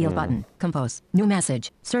 Yep. Search field button. Compose. New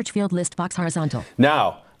message. Search field list box horizontal.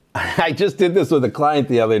 Now, I just did this with a client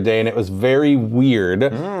the other day, and it was very weird.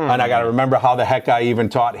 And I got to remember how the heck I even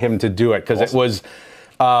taught him to do it, because it was,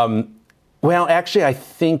 well, actually, I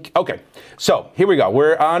think, okay. So here we go.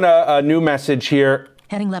 We're on a new message here.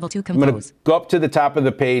 Heading level 2 I'm going compose. to go up to the top of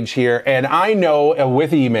the page here, and I know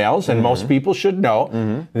with emails, and most people should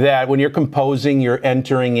know, that when you're composing, you're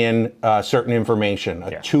entering in certain information,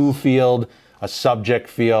 a to field, a subject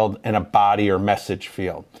field, and a body or message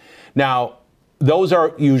field. Now, those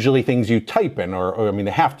are usually things you type in, or I mean,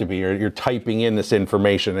 they have to be, you're typing in this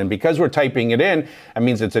information. And because we're typing it in, that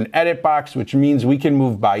means it's an edit box, which means we can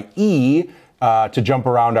move by E to jump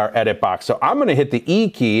around our edit box. So I'm going to hit the E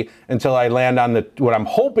key until I land on what I'm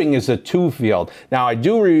hoping is a to field. Now, I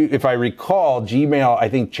do, if I recall, Gmail, I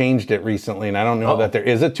think, changed it recently, and I don't know that there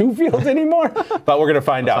is a to field anymore, but we're going to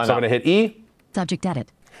find out. So I'm going to hit E. Subject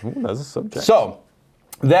edit. Ooh, there's a subject. So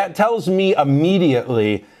that tells me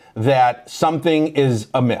immediately that something is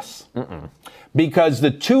amiss. Because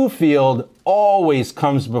the to field always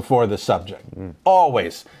comes before the subject.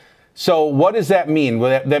 Always. So what does that mean?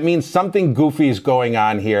 Well, that means something goofy is going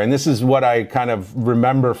on here. And this is what I kind of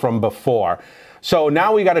remember from before. So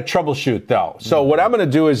now we got to troubleshoot, though. So what I'm going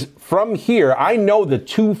to do is, from here, I know the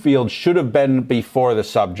to field should have been before the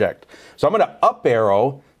subject. So I'm going to up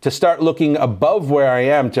arrow to start looking above where I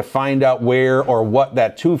am to find out where or what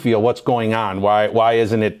that to field, what's going on. Why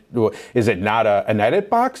isn't it, is it not an edit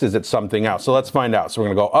box? Is it something else? So let's find out. So we're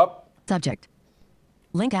going to go up. Subject.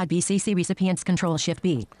 Link add BCC recipients Control Shift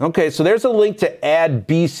B. Okay, so there's a link to add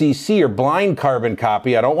BCC or blind carbon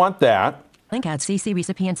copy. I don't want that. Link add CC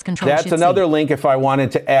recipients Control That's Shift another C. link if I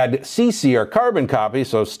wanted to add CC or carbon copy.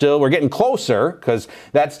 So still, we're getting closer, because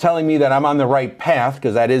that's telling me that I'm on the right path,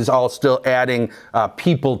 because that is all still adding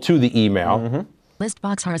people to the email. List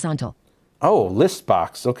box horizontal. Oh, list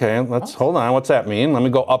box. Okay, let's hold on. What's that mean? Let me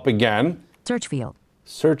go up again. Search field.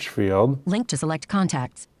 Search field. Link to select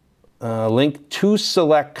contacts. Link to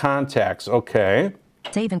select contacts. Okay.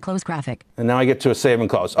 Save and close graphic. And now I get to a save and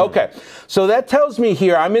close. Okay, so that tells me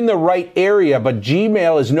here I'm in the right area, but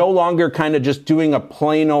Gmail is no longer kind of just doing a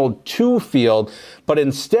plain old to field, but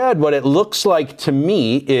instead what it looks like to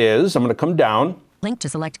me is, I'm going to come down. Link to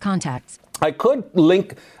select contacts. I could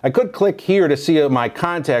click here to see my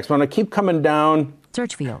contacts, but I'm going to keep coming down.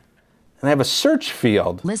 Search field. And I have a search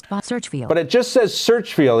field. List box search field. But it just says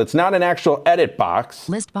search field. It's not an actual edit box.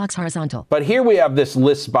 List box horizontal. But here we have this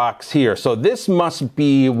list box here. So this must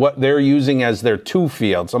be what they're using as their to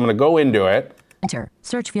field. So I'm going to go into it. Enter.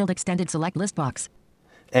 Search field extended select list box.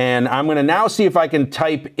 And I'm going to now see if I can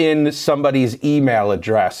type in somebody's email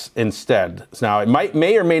address instead. So now it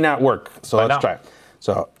may or may not work. So let's try.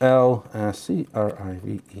 So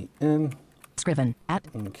LSCRIVEN. Scriven at.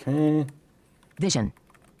 Okay. Vision.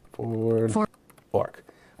 Forward. Org.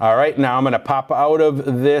 All right, now I'm going to pop out of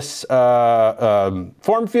this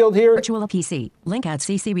form field here. Virtual PC. Link add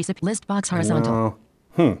CC recipient. List box horizontal.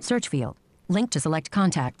 Search field. Link to select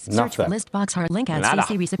contacts. Search for list box link add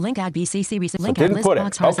CC recipient. Link add BCC recipient. Link add list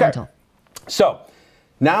box horizontal. Okay. So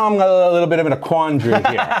now I'm a little bit of in a quandary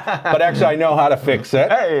here, but actually I know how to fix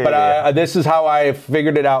it. Hey. But this is how I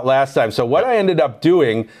figured it out last time. So what I ended up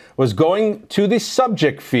doing was going to the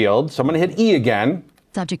subject field. So I'm going to hit E again.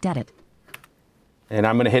 Subject edit. And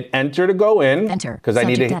I'm going to hit enter to go in. Enter. Because I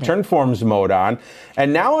need to turn forms mode on.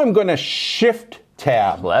 And now I'm going to shift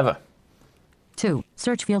tab. Clever. 2.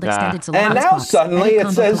 Search field extended selection. And now box. suddenly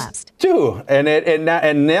Edit it says collapsed. 2. And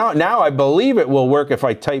now I believe it will work if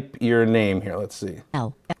I type your name here. Let's see.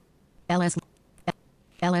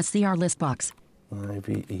 LSCR list box.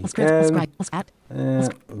 IVEN.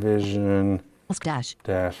 Vision. Dash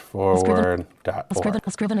forward dot org.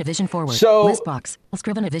 Scriven a vision forward. So list box.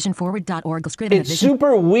 Scriven a vision forward.org. It's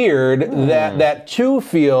super weird that 2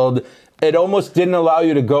 field, it almost didn't allow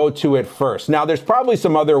you to go to it first. Now, there's probably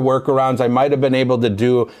some other workarounds I might have been able to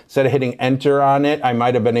do. Instead of hitting enter on it, I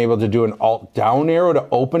might have been able to do an alt down arrow to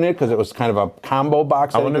open it because it was kind of a combo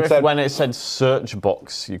box. I wonder if when it said search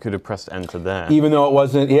box, you could have pressed enter there. Even though it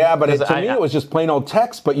wasn't, but to me it was just plain old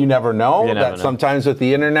text, but you never know. Sometimes with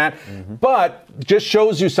the internet. But just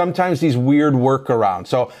shows you sometimes these weird workarounds.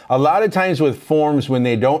 So a lot of times with forms, when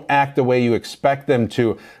they don't act the way you expect them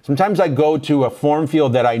to, sometimes I go to a form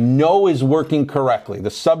field that I know is working correctly. The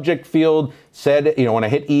subject field said, when I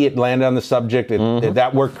hit E, it landed on the subject.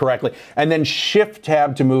 That worked correctly. And then shift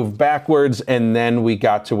tab to move backwards, and then we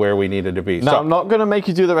got to where we needed to be. Now, I'm not going to make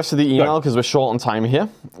you do the rest of the email because we're short on time here.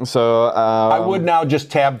 So I would now just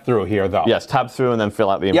tab through here, though. Yes, tab through and then fill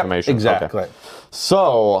out the information. Exactly. Okay.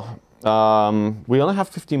 So we only have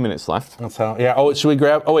 15 minutes left. That's how. Yeah. Oh, should we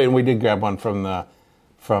grab? Oh, wait, and we did grab one from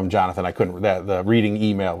Jonathan. I couldn't. The reading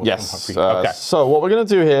email. Was yes. Okay. So what we're going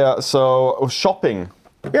to do here? So shopping.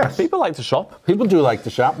 Yes. People like to shop. People do like to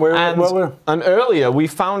shop. And earlier we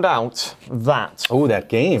found out that that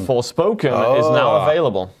game Forspoken is now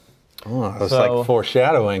available. Oh, it's like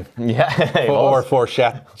foreshadowing. Yeah. Or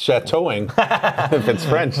foreshadowing, if it's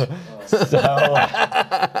French.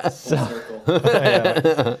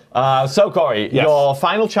 So Cory, your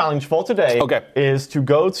final challenge for today is to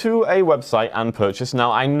go to a website and purchase.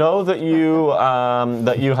 Now, I know that you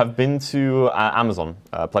have been to Amazon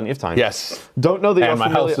plenty of times. Yes. Don't know that you're my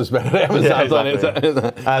familiar. house has been at Amazon. Exactly.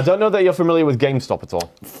 Don't know that you're familiar with GameStop at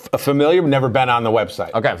all. Familiar, but never been on the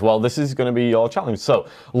website. Okay, well, this is going to be your challenge. So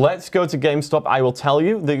let's go to GameStop. I will tell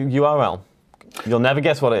you the URL. You'll never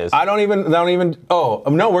guess what it is. I don't even. Oh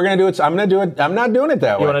no, we're gonna do it. I'm gonna do it. I'm not doing it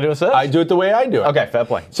that way. You want to do a search? I do it the way I do it. Okay, fair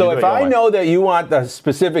play. So if I know that you want a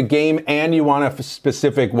specific game and you want a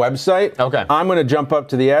specific website, I'm gonna jump up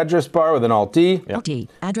to the address bar with an Alt D. Alt D.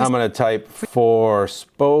 Address. I'm gonna type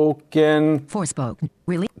Forspoken.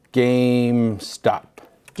 Really? GameStop.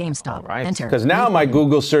 GameStop. Right. Enter. Because now my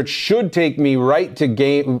Google search should take me right to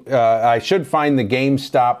game. I should find the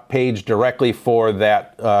GameStop page directly for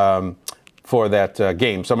that.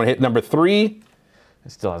 Game. So I'm going to hit number 3.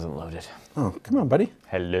 It still hasn't loaded. Oh, come on, buddy.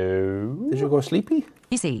 Hello? Did you go sleepy?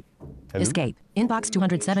 PC. Escape. Inbox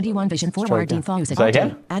 271 Vision forward default using Say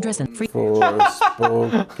again? address and free.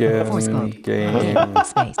 Forspoken game.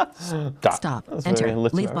 Space. Stop. Enter.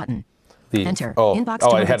 Leave button. Enter. Inbox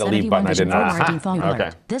I had a leave button. I did not.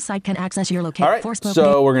 Okay. This site can access your location. All right.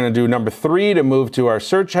 So we're going to do number 3 to move to our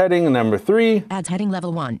search heading. And number 3. Adds heading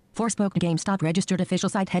level 1. Forspoken GameStop registered official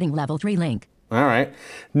site heading level 3 link. All right.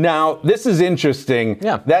 Now, this is interesting.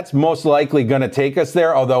 Yeah. That's most likely going to take us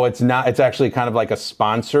there, although it's not. It's actually kind of like a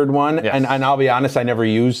sponsored one. Yes. And I'll be honest, I never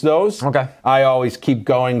use those. Okay. I always keep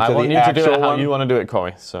going to the actual one. I want you to do it how you want to do it,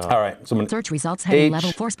 Cory. So. All right. So search results heading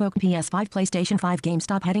level Forspoken PS5 PlayStation 5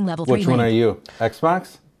 GameStop heading level 3 Which one are you?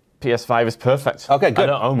 Xbox? PS5 is perfect. Okay, good. I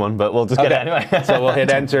don't own one, but we'll just get it anyway. So we'll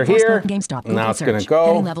hit enter here. GameStop. Now it's going to go.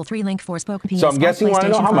 Heading level 3 link Forspoken PS5 So I'm guessing you want to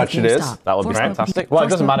know how much it is. That would be fantastic. Well,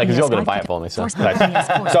 it doesn't matter because you're going to buy it for me. So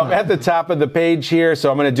I'm at the top of the page here.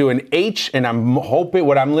 So I'm going to do an H, and I'm hoping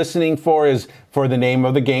what I'm listening for is for the name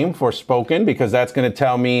of the game, Forspoken, because that's going to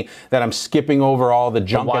tell me that I'm skipping over all the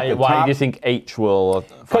junk at the top. Why do you think H will?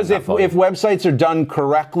 Because if websites are done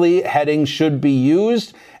correctly, headings should be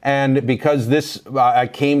used. And because this, I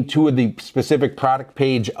came to the specific product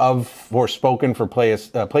page of Forspoken for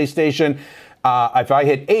PlayStation, If I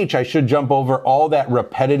hit H, I should jump over all that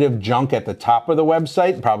repetitive junk at the top of the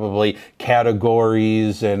website, probably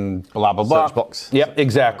categories and blah, blah, blah. Search box. Yep,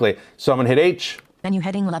 exactly. So I'm going to hit H. Menu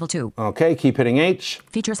heading level 2. Okay, keep hitting H.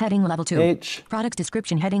 Features heading level 2. H. Products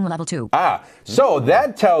description heading level 2. So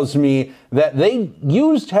that tells me that they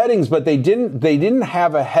used headings, but they didn't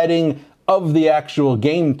have a heading of the actual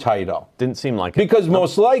game title. Didn't seem like it. Because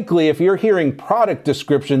most likely, if you're hearing product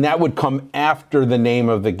description, that would come after the name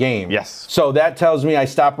of the game. Yes. So that tells me I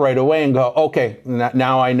stop right away and go, okay,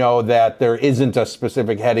 now I know that there isn't a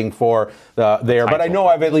specific heading for there, but I know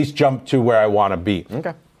I've at least jumped to where I want to be.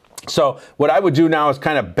 Okay. So what I would do now is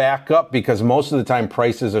kind of back up, because most of the time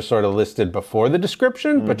prices are sort of listed before the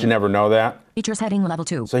description, but you never know that. Features heading level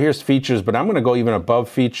 2. So here's features, but I'm going to go even above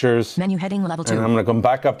features. Menu heading level 2. And I'm going to come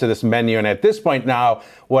back up to this menu. And at this point now,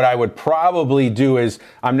 what I would probably do is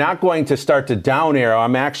I'm not going to start to down arrow.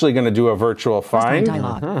 I'm actually going to do a virtual find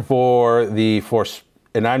for the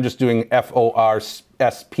and I'm just doing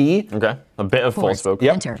FORSP. Okay. A bit of Forspoken.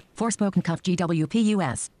 Yep. Enter. Forspoken cuff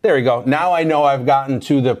GWPUS. There we go. Now I know I've gotten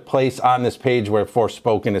to the place on this page where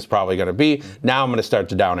Forspoken is probably going to be. Now I'm going to start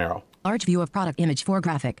to down arrow. Large view of product image 4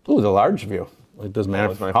 graphic. Ooh, the large view. It doesn't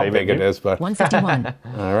matter how big it is, but 151.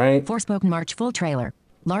 all right. Forspoken March full trailer.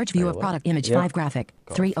 Large view of product image 5 graphic.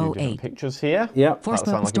 308. Pictures here. Yep.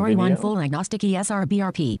 Forspoken story 1 full agnostic ESR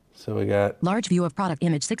BRP. So we got large view of product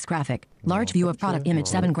image 6 graphic. Large view of product image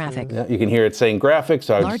 7 graphic. Yeah, you can hear it saying graphics,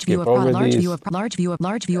 so I large just view skip of over product, large these. view of large view of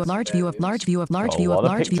large view of large view of large view of large view of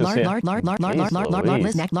large view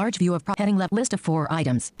large view of heading left list of 4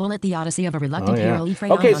 items. Bullet the Odyssey of a reluctant hero.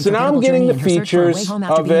 Okay, so now I'm getting the features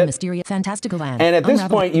of it. Mysterious fantastical land. And at this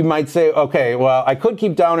point, you might say, okay, well, I could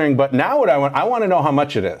keep downering, but now what I want to know how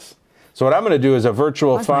much it is. So what I'm going to do is a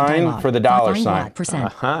virtual find for the dollar sign.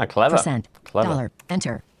 Clever. Clever. Dollar.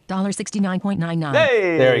 Enter. $69.99.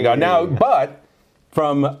 Hey! There you go. Now, but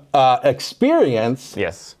from experience,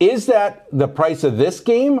 yes, is that the price of this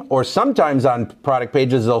game? Or sometimes on product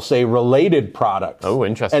pages, they'll say related products. Oh,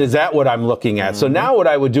 interesting. And is that what I'm looking at? So now what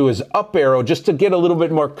I would do is up arrow just to get a little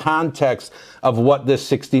bit more context of what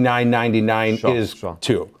this $69.99 is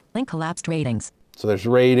to. Link collapsed ratings. So there's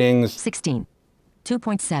ratings. 16.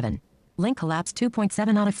 2.7. Link collapsed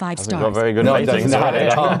 2.7 out of 5 stars. Got very good no, it does not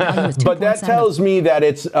at all. But that tells me that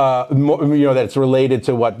it's that it's related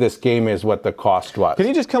to what this game is, what the cost was. Can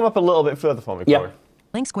you just come up a little bit further for me, Cory? Yep.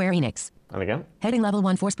 Link Square Enix. And again? Heading level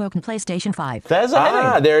 1 Forspoken PlayStation 5. There's a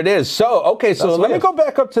heading. There it is. So, okay, so let me go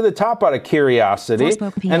back up to the top out of curiosity.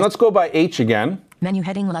 And let's go by H again. Menu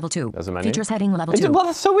heading level 2. There's a menu. Features heading level 2. Well,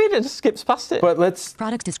 that's so weird. It just skips past it. But let's...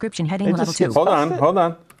 Product description heading level 2. Hold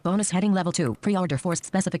on. Bonus heading level 2. Pre-order forced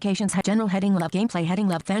specifications. General heading level. Gameplay heading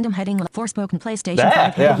level. Fandom heading level. Forspoken PlayStation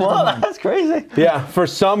 5. Well, that's crazy. Yeah, for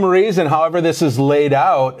some reason, however this is laid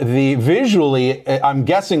out, visually, I'm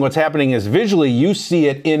guessing what's happening is visually you see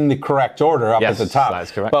it in the correct order up at the top. That's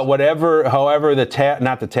correct. But however the tab,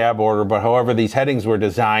 not the tab order, but however these headings were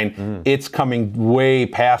designed, it's coming way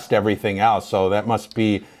past everything else. So that must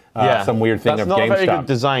be some weird thing of GameStop. That's not a very good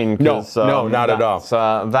design. No, not at all.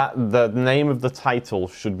 The name of the title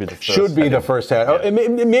should be the first. Should be the first heading.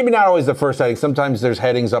 Yeah. Maybe not always the first heading. Sometimes there's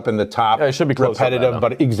headings up in the top. Yeah, it should be close repetitive, up there,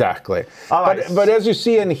 but exactly. Right. But as you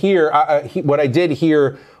see in here, what I did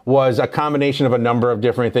here was a combination of a number of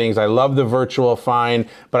different things. I love the virtual find,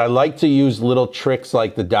 but I like to use little tricks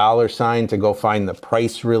like the dollar sign to go find the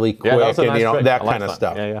price really quick, that's a nice trick. that kind of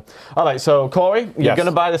stuff. Yeah. All right, so Cory, you're going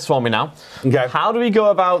to buy this for me now. Okay. How do we go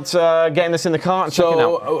about getting this in the cart and checking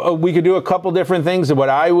out? We could do a couple different things. What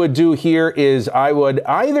I would do here is I would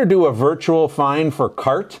either do a virtual find for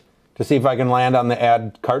cart to see if I can land on the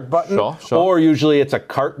add cart button. Sure. Or usually it's a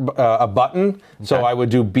button. Okay. So I would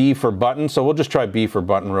do B for button. So we'll just try B for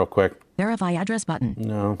button real quick. Verify address button.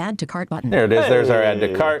 No. Add to cart button. There it is. Hey. There's our add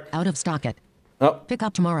to cart. Out of stock it. Oh. Pick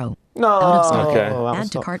up tomorrow. No. Out of stock. Okay.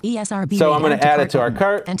 Add to cart ESRB. So I'm going to add it to our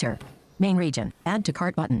cart. Enter. Main region. Add to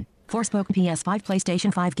cart button. Forspoken PS5,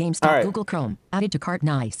 PlayStation 5, GameStop, right. Google Chrome. Added to cart.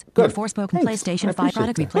 Nice. Good. Your Forspoken PlayStation 5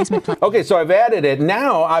 product replacement. Okay, so I've added it.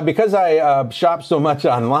 Now, because I shop so much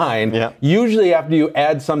online, usually after you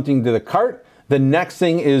add something to the cart, the next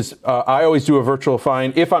thing is I always do a virtual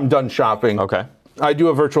find if I'm done shopping. Okay. I do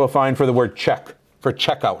a virtual find for the word check, for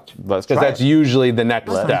checkout. Let's try Because that's usually the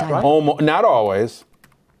next step. Not always.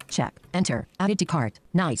 Check. Enter. Added to cart.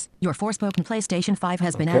 Nice. Your Forspoken PlayStation 5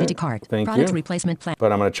 has been added to cart. Thank Product you. replacement plan.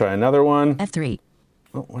 But I'm going to try another one. F3.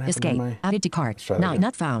 Oh, what happened Escape. to my... Added to cart. try that again.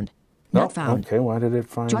 Not found. No, Not found. Okay, why did it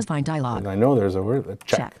find? Just find dialogue. I know there's a word.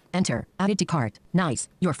 Check. Enter. Added to cart. Nice.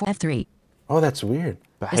 Your F3. Oh, that's weird.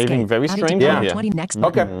 behaving Escape. very Added to strangely here. $20 next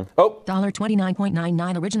Okay. button. Oh,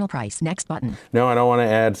 $29.99 original price. Next button. no, I don't want to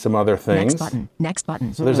add some other things. Next button. Next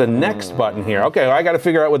button. So there's a next button here. Okay, well, I got to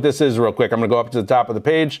figure out what this is real quick. I'm going to go up to the top of the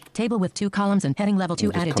page. Table with 2 columns and heading level 2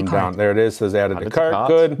 Just added come to down. cart. There it is. Says added to cart.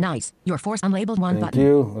 Good. Nice. Your force unlabeled 1 Thank button.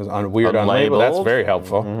 you. It was weird unlabeled. That's Unlabeled. very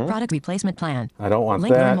helpful. Product replacement plan. I don't want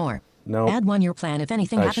Link that. learn more. No. Add 1 your plan if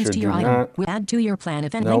anything I happens sure to your do item. not. We add to your plan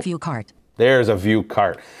if Nope. link view cart. There's a view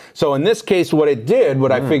cart. So in this case, what it did,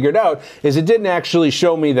 what I figured out, is it didn't actually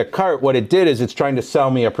show me the cart. What it did is it's trying to sell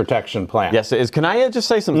me a protection plan. Yes, it is. Can I just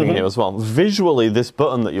say something here as well? Visually, this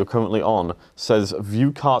button that you're currently on says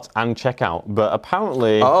view cart and checkout, but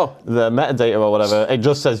apparently the metadata or whatever, it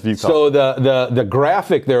just says view cart. So the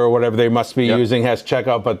graphic there or whatever they must be using has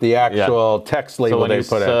checkout, but the actual text label so when they you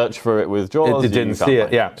put search for it with JAWS, it didn't see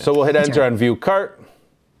it. Yeah. So we'll hit enter on view cart.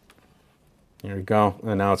 Here we go.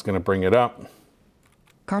 And now it's going to bring it up.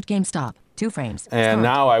 Cart game stop. 2 frames. And Start.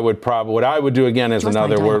 now I would probably, what I would do again is Choice line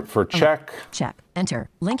another dialog. word for check. Check. Enter.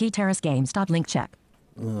 Link e-terrace game stop link check.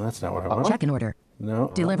 No, that's not what I want. Check in order.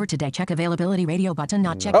 No. Deliver today. Check availability radio button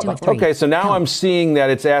not checked to F3. Okay, so now Help. I'm seeing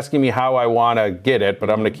that it's asking me how I want to get it,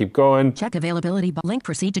 but I'm going to keep going. Check availability link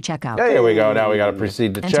proceed to checkout. Yeah, here we go. Now we got to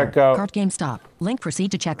proceed to Enter. checkout. Cart game stop. Link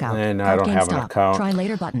proceed to checkout. And I Cart don't game have an stop. account. Try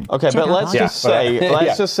later button. Okay, but Checkout let's box. just say, let's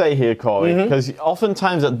Yeah. just say here, Corey, because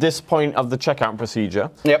oftentimes at this point of the checkout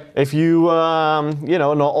procedure, if you you know,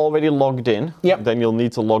 are not already logged in, then you'll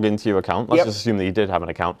need to log into your account. Let's just assume that you did have an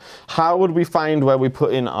account. How would we find where we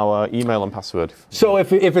put in our email and password? So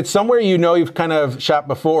if it's somewhere you know you've kind of shopped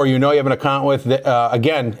before, or you know you have an account with,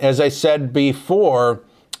 again, as I said before,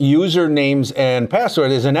 usernames and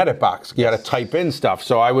password is an edit box. You got to type in stuff.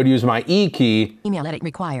 So I would use my E key. Email edit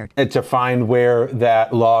required. To find where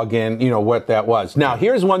that login, you know, what that was. Now,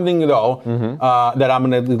 here's one thing though, that I'm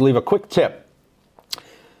going to leave a quick tip.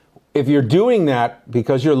 If you're doing that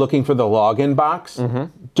because you're looking for the login box,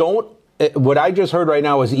 what I just heard right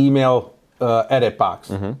now was email edit box.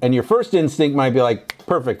 And your first instinct might be like,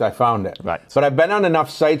 perfect, I found it. Right. But I've been on enough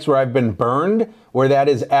sites where I've been burned where that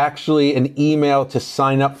is actually an email to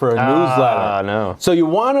sign up for a newsletter. No. So you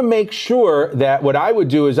want to make sure that what I would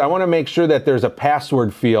do is I want to make sure that there's a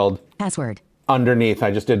password field Password. underneath.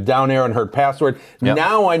 I just did down arrow and heard password.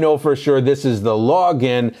 Now I know for sure this is the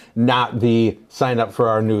login, not the sign up for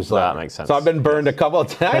our newsletter. That makes sense. So I've been burned a couple of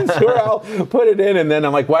times where I'll put it in and then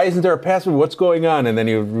I'm like, why isn't there a password? What's going on? And then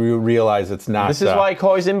you realize it's not. This is why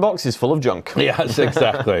Corey's inbox is full of junk. Yes,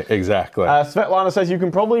 exactly, exactly. Svetlana says you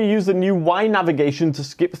can probably use the new Y navigation to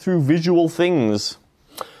skip through visual things.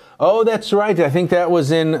 Oh, that's right. I think that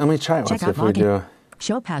was in, let me try it. Let's see Checkout if we do. login.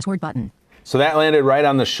 Show password button. So that landed right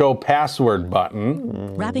on the show password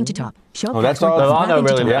button. Wrapping to top. Show Oh, that's password all- There button. aren't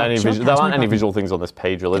Wrapping really to top. any Show there aren't password any button. visual things on this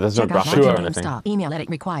page, really. There's no Checkout graphics login. or Game anything. Stop. Email edit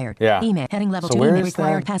required. Yeah. Email heading level So 2 where email is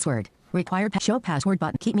required that? password. Required show password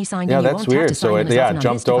button. Keep me signed Yeah, in. You that's won't have weird. to So sign it in yourself in on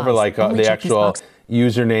jumped this over device. like Only the check this actual box.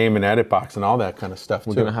 username and edit box and all that kind of stuff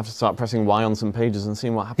We're too. going to have to start pressing Y on some pages and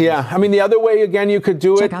seeing what happens. Yeah, I mean the other way again you could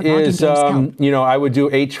do it Check out login is, games help. you know, I would do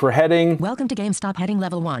H for heading Welcome to GameStop heading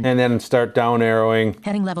level 1. and then start down arrowing,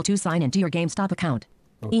 Heading level 2 sign into your GameStop account.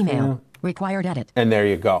 Email. Required edit. and there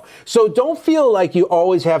you go. So don't feel like you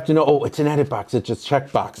always have to know, oh, it's an edit box, it's just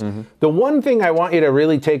checkbox. The one thing I want you to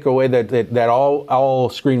really take away that all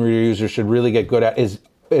screen reader users should really get good at is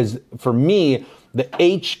for me, the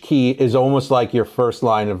H key is almost like your first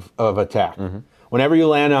line of attack. Whenever you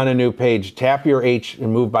land on a new page, tap your H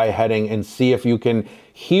and move by heading and see if you can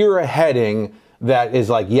hear a heading that is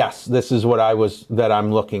like, yes, this is what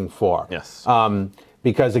I'm looking for. Yes.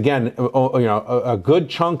 Because again, you know, a good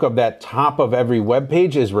chunk of that top of every web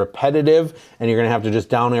page is repetitive, and you're going to have to just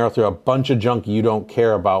down arrow through a bunch of junk you don't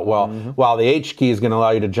care about. Well, while the H key is going to allow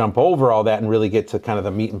you to jump over all that and really get to kind of the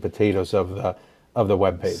meat and potatoes of the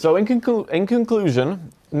web page. So in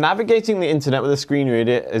conclusion, navigating the internet with a screen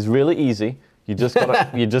reader is really easy. You just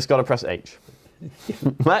gotta press H. Is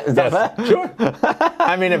that fair? Sure.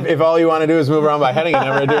 I mean, if all you want to do is move around by heading and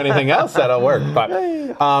never do anything else, that'll work. But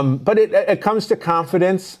it comes to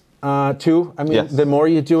confidence too. I mean, the more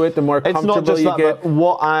you do it, the more It's comfortable not just you that, get. but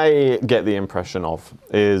what I get the impression of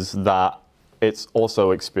is that it's also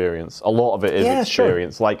experience. A lot of it is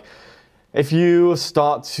experience. Like, if you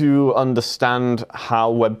start to understand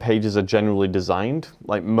how web pages are generally designed,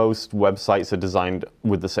 like most websites are designed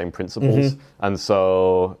with the same principles. And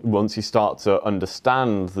so once you start to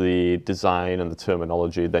understand the design and the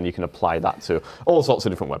terminology, then you can apply that to all sorts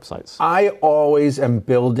of different websites. I always am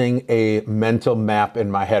building a mental map in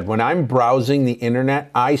my head. When I'm browsing the internet,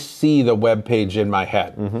 I see the web page in my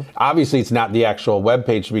head. Obviously, it's not the actual web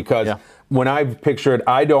page because when I've pictured,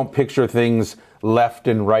 I don't picture things left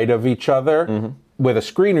and right of each other. with a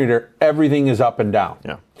screen reader, everything is up and down.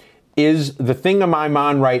 Yeah. Is the thing I'm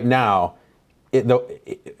on right now,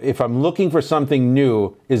 if I'm looking for something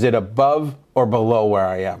new, is it above or below where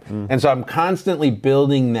I am? And so I'm constantly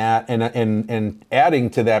building that and adding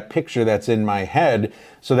to that picture that's in my head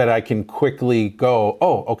so that I can quickly go,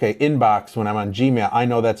 oh, okay, inbox when I'm on Gmail, I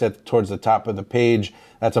know that's towards the top of the page,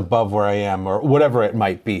 that's above where I am, or whatever it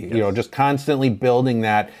might be. Yes. You know, just constantly building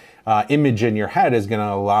that image in your head is going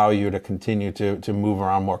to allow you to continue to move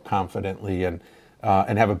around more confidently and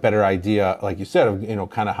have a better idea, like you said, of, you know,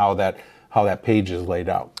 kind of how that page is laid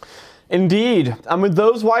out. Indeed. And with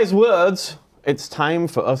those wise words, it's time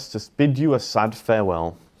for us to bid you a sad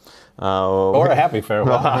farewell. Or a happy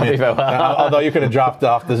farewell. Happy farewell. Although you could have dropped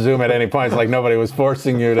off the Zoom at any point. It's like nobody was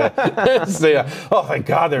forcing you to say, oh, thank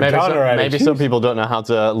God, they're done already. Maybe some people don't know how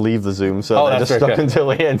to leave the Zoom, so they're just stuck until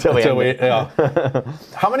we end it.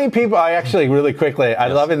 How many people, really quickly, I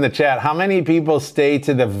love in the chat, how many people stay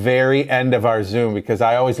to the very end of our Zoom? Because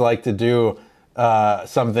I always like to do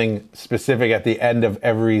something specific at the end of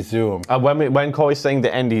every Zoom. When Cory's saying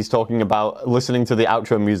the end, he's talking about listening to the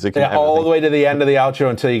outro music. And all the way to the end of the outro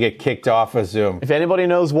until you get kicked off of Zoom. If anybody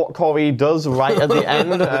knows what Cory does right at the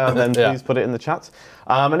end, then please put it in the chat.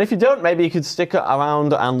 And if you don't, maybe you could stick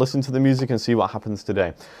around and listen to the music and see what happens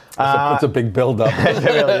today. It's a big build-up. It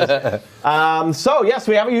really is. So, yes,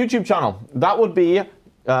 we have a YouTube channel. That would be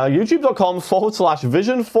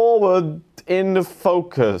youtube.com/Vision Forward in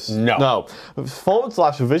Focus. No.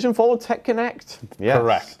 /Vision Forward Tech Connect. Yes.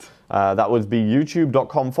 Correct. That would be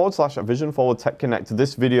youtube.com/Vision Forward Tech Connect.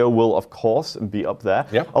 This video will, of course, be up there,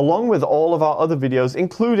 along with all of our other videos,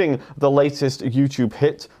 including the latest YouTube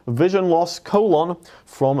hit, Vision Loss: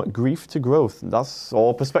 From Grief to Growth. That's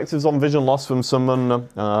all perspectives on vision loss from someone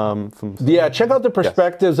check out the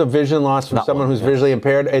perspectives of vision loss from someone who's visually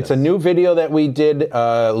impaired. It's a new video that we did.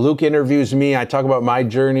 Luke interviews me. I talk about my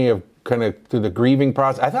journey of kind of through the grieving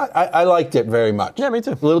process. I liked it very much. Yeah, me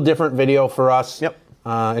too. A little different video for us. Yep.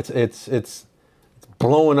 It's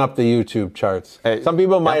blowing up the YouTube charts. Some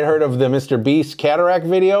people might have heard of the Mr. Beast cataract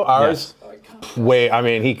video. Ours,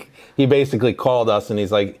 he basically called us and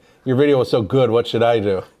he's like, your video was so good, what should I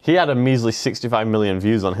do? He had a measly 65 million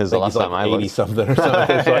views on his the last time I looked. 80 something or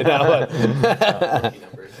something right now.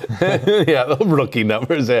 Yeah, rookie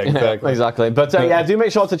numbers, exactly. Exactly. But do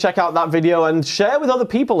make sure to check out that video and share with other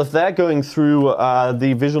people if they're going through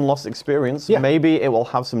the vision loss experience. Yeah. Maybe it will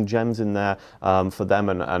have some gems in there for them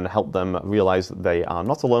and help them realize that they are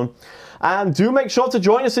not alone. And do make sure to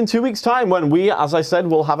join us in 2 weeks' time when we, as I said,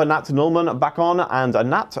 will have Anat Nullman back on, and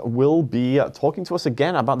Anat will be talking to us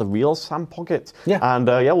again about the Real Sam Pocket. Yeah. And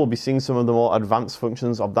we'll be seeing some of the more advanced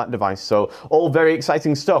functions of that device. So all very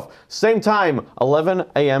exciting stuff. Same time, 11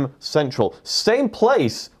 a.m. Central. Same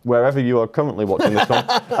place, wherever you are currently watching this from.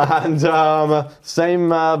 And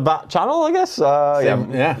same channel, I guess.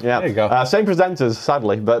 There you go. Same presenters,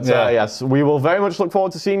 sadly. But yes, we will very much look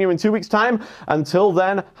forward to seeing you in 2 weeks' time. Until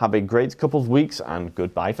then, have a great couple of weeks and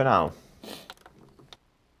goodbye for now.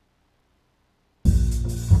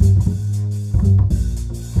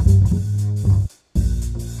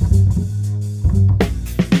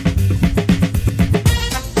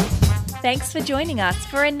 Thanks for joining us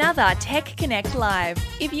for another Tech Connect Live.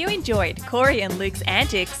 If you enjoyed Cory and Luke's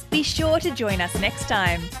antics, be sure to join us next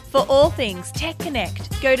time. For all things Tech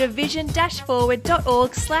Connect, go to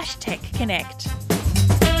vision-forward.org/techconnect.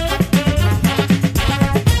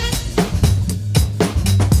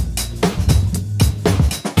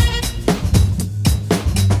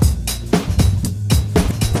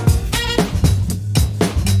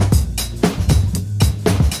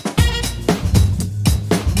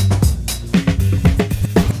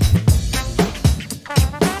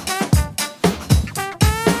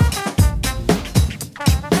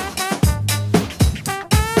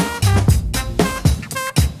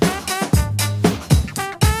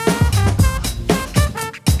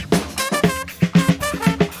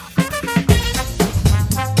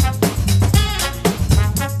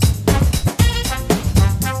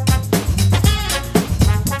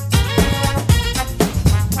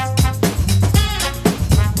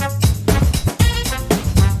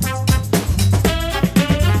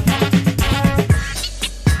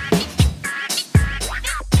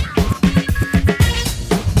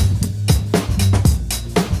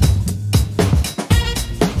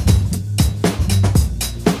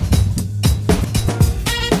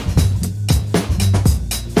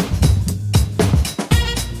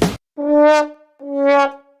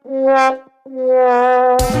 Yeah.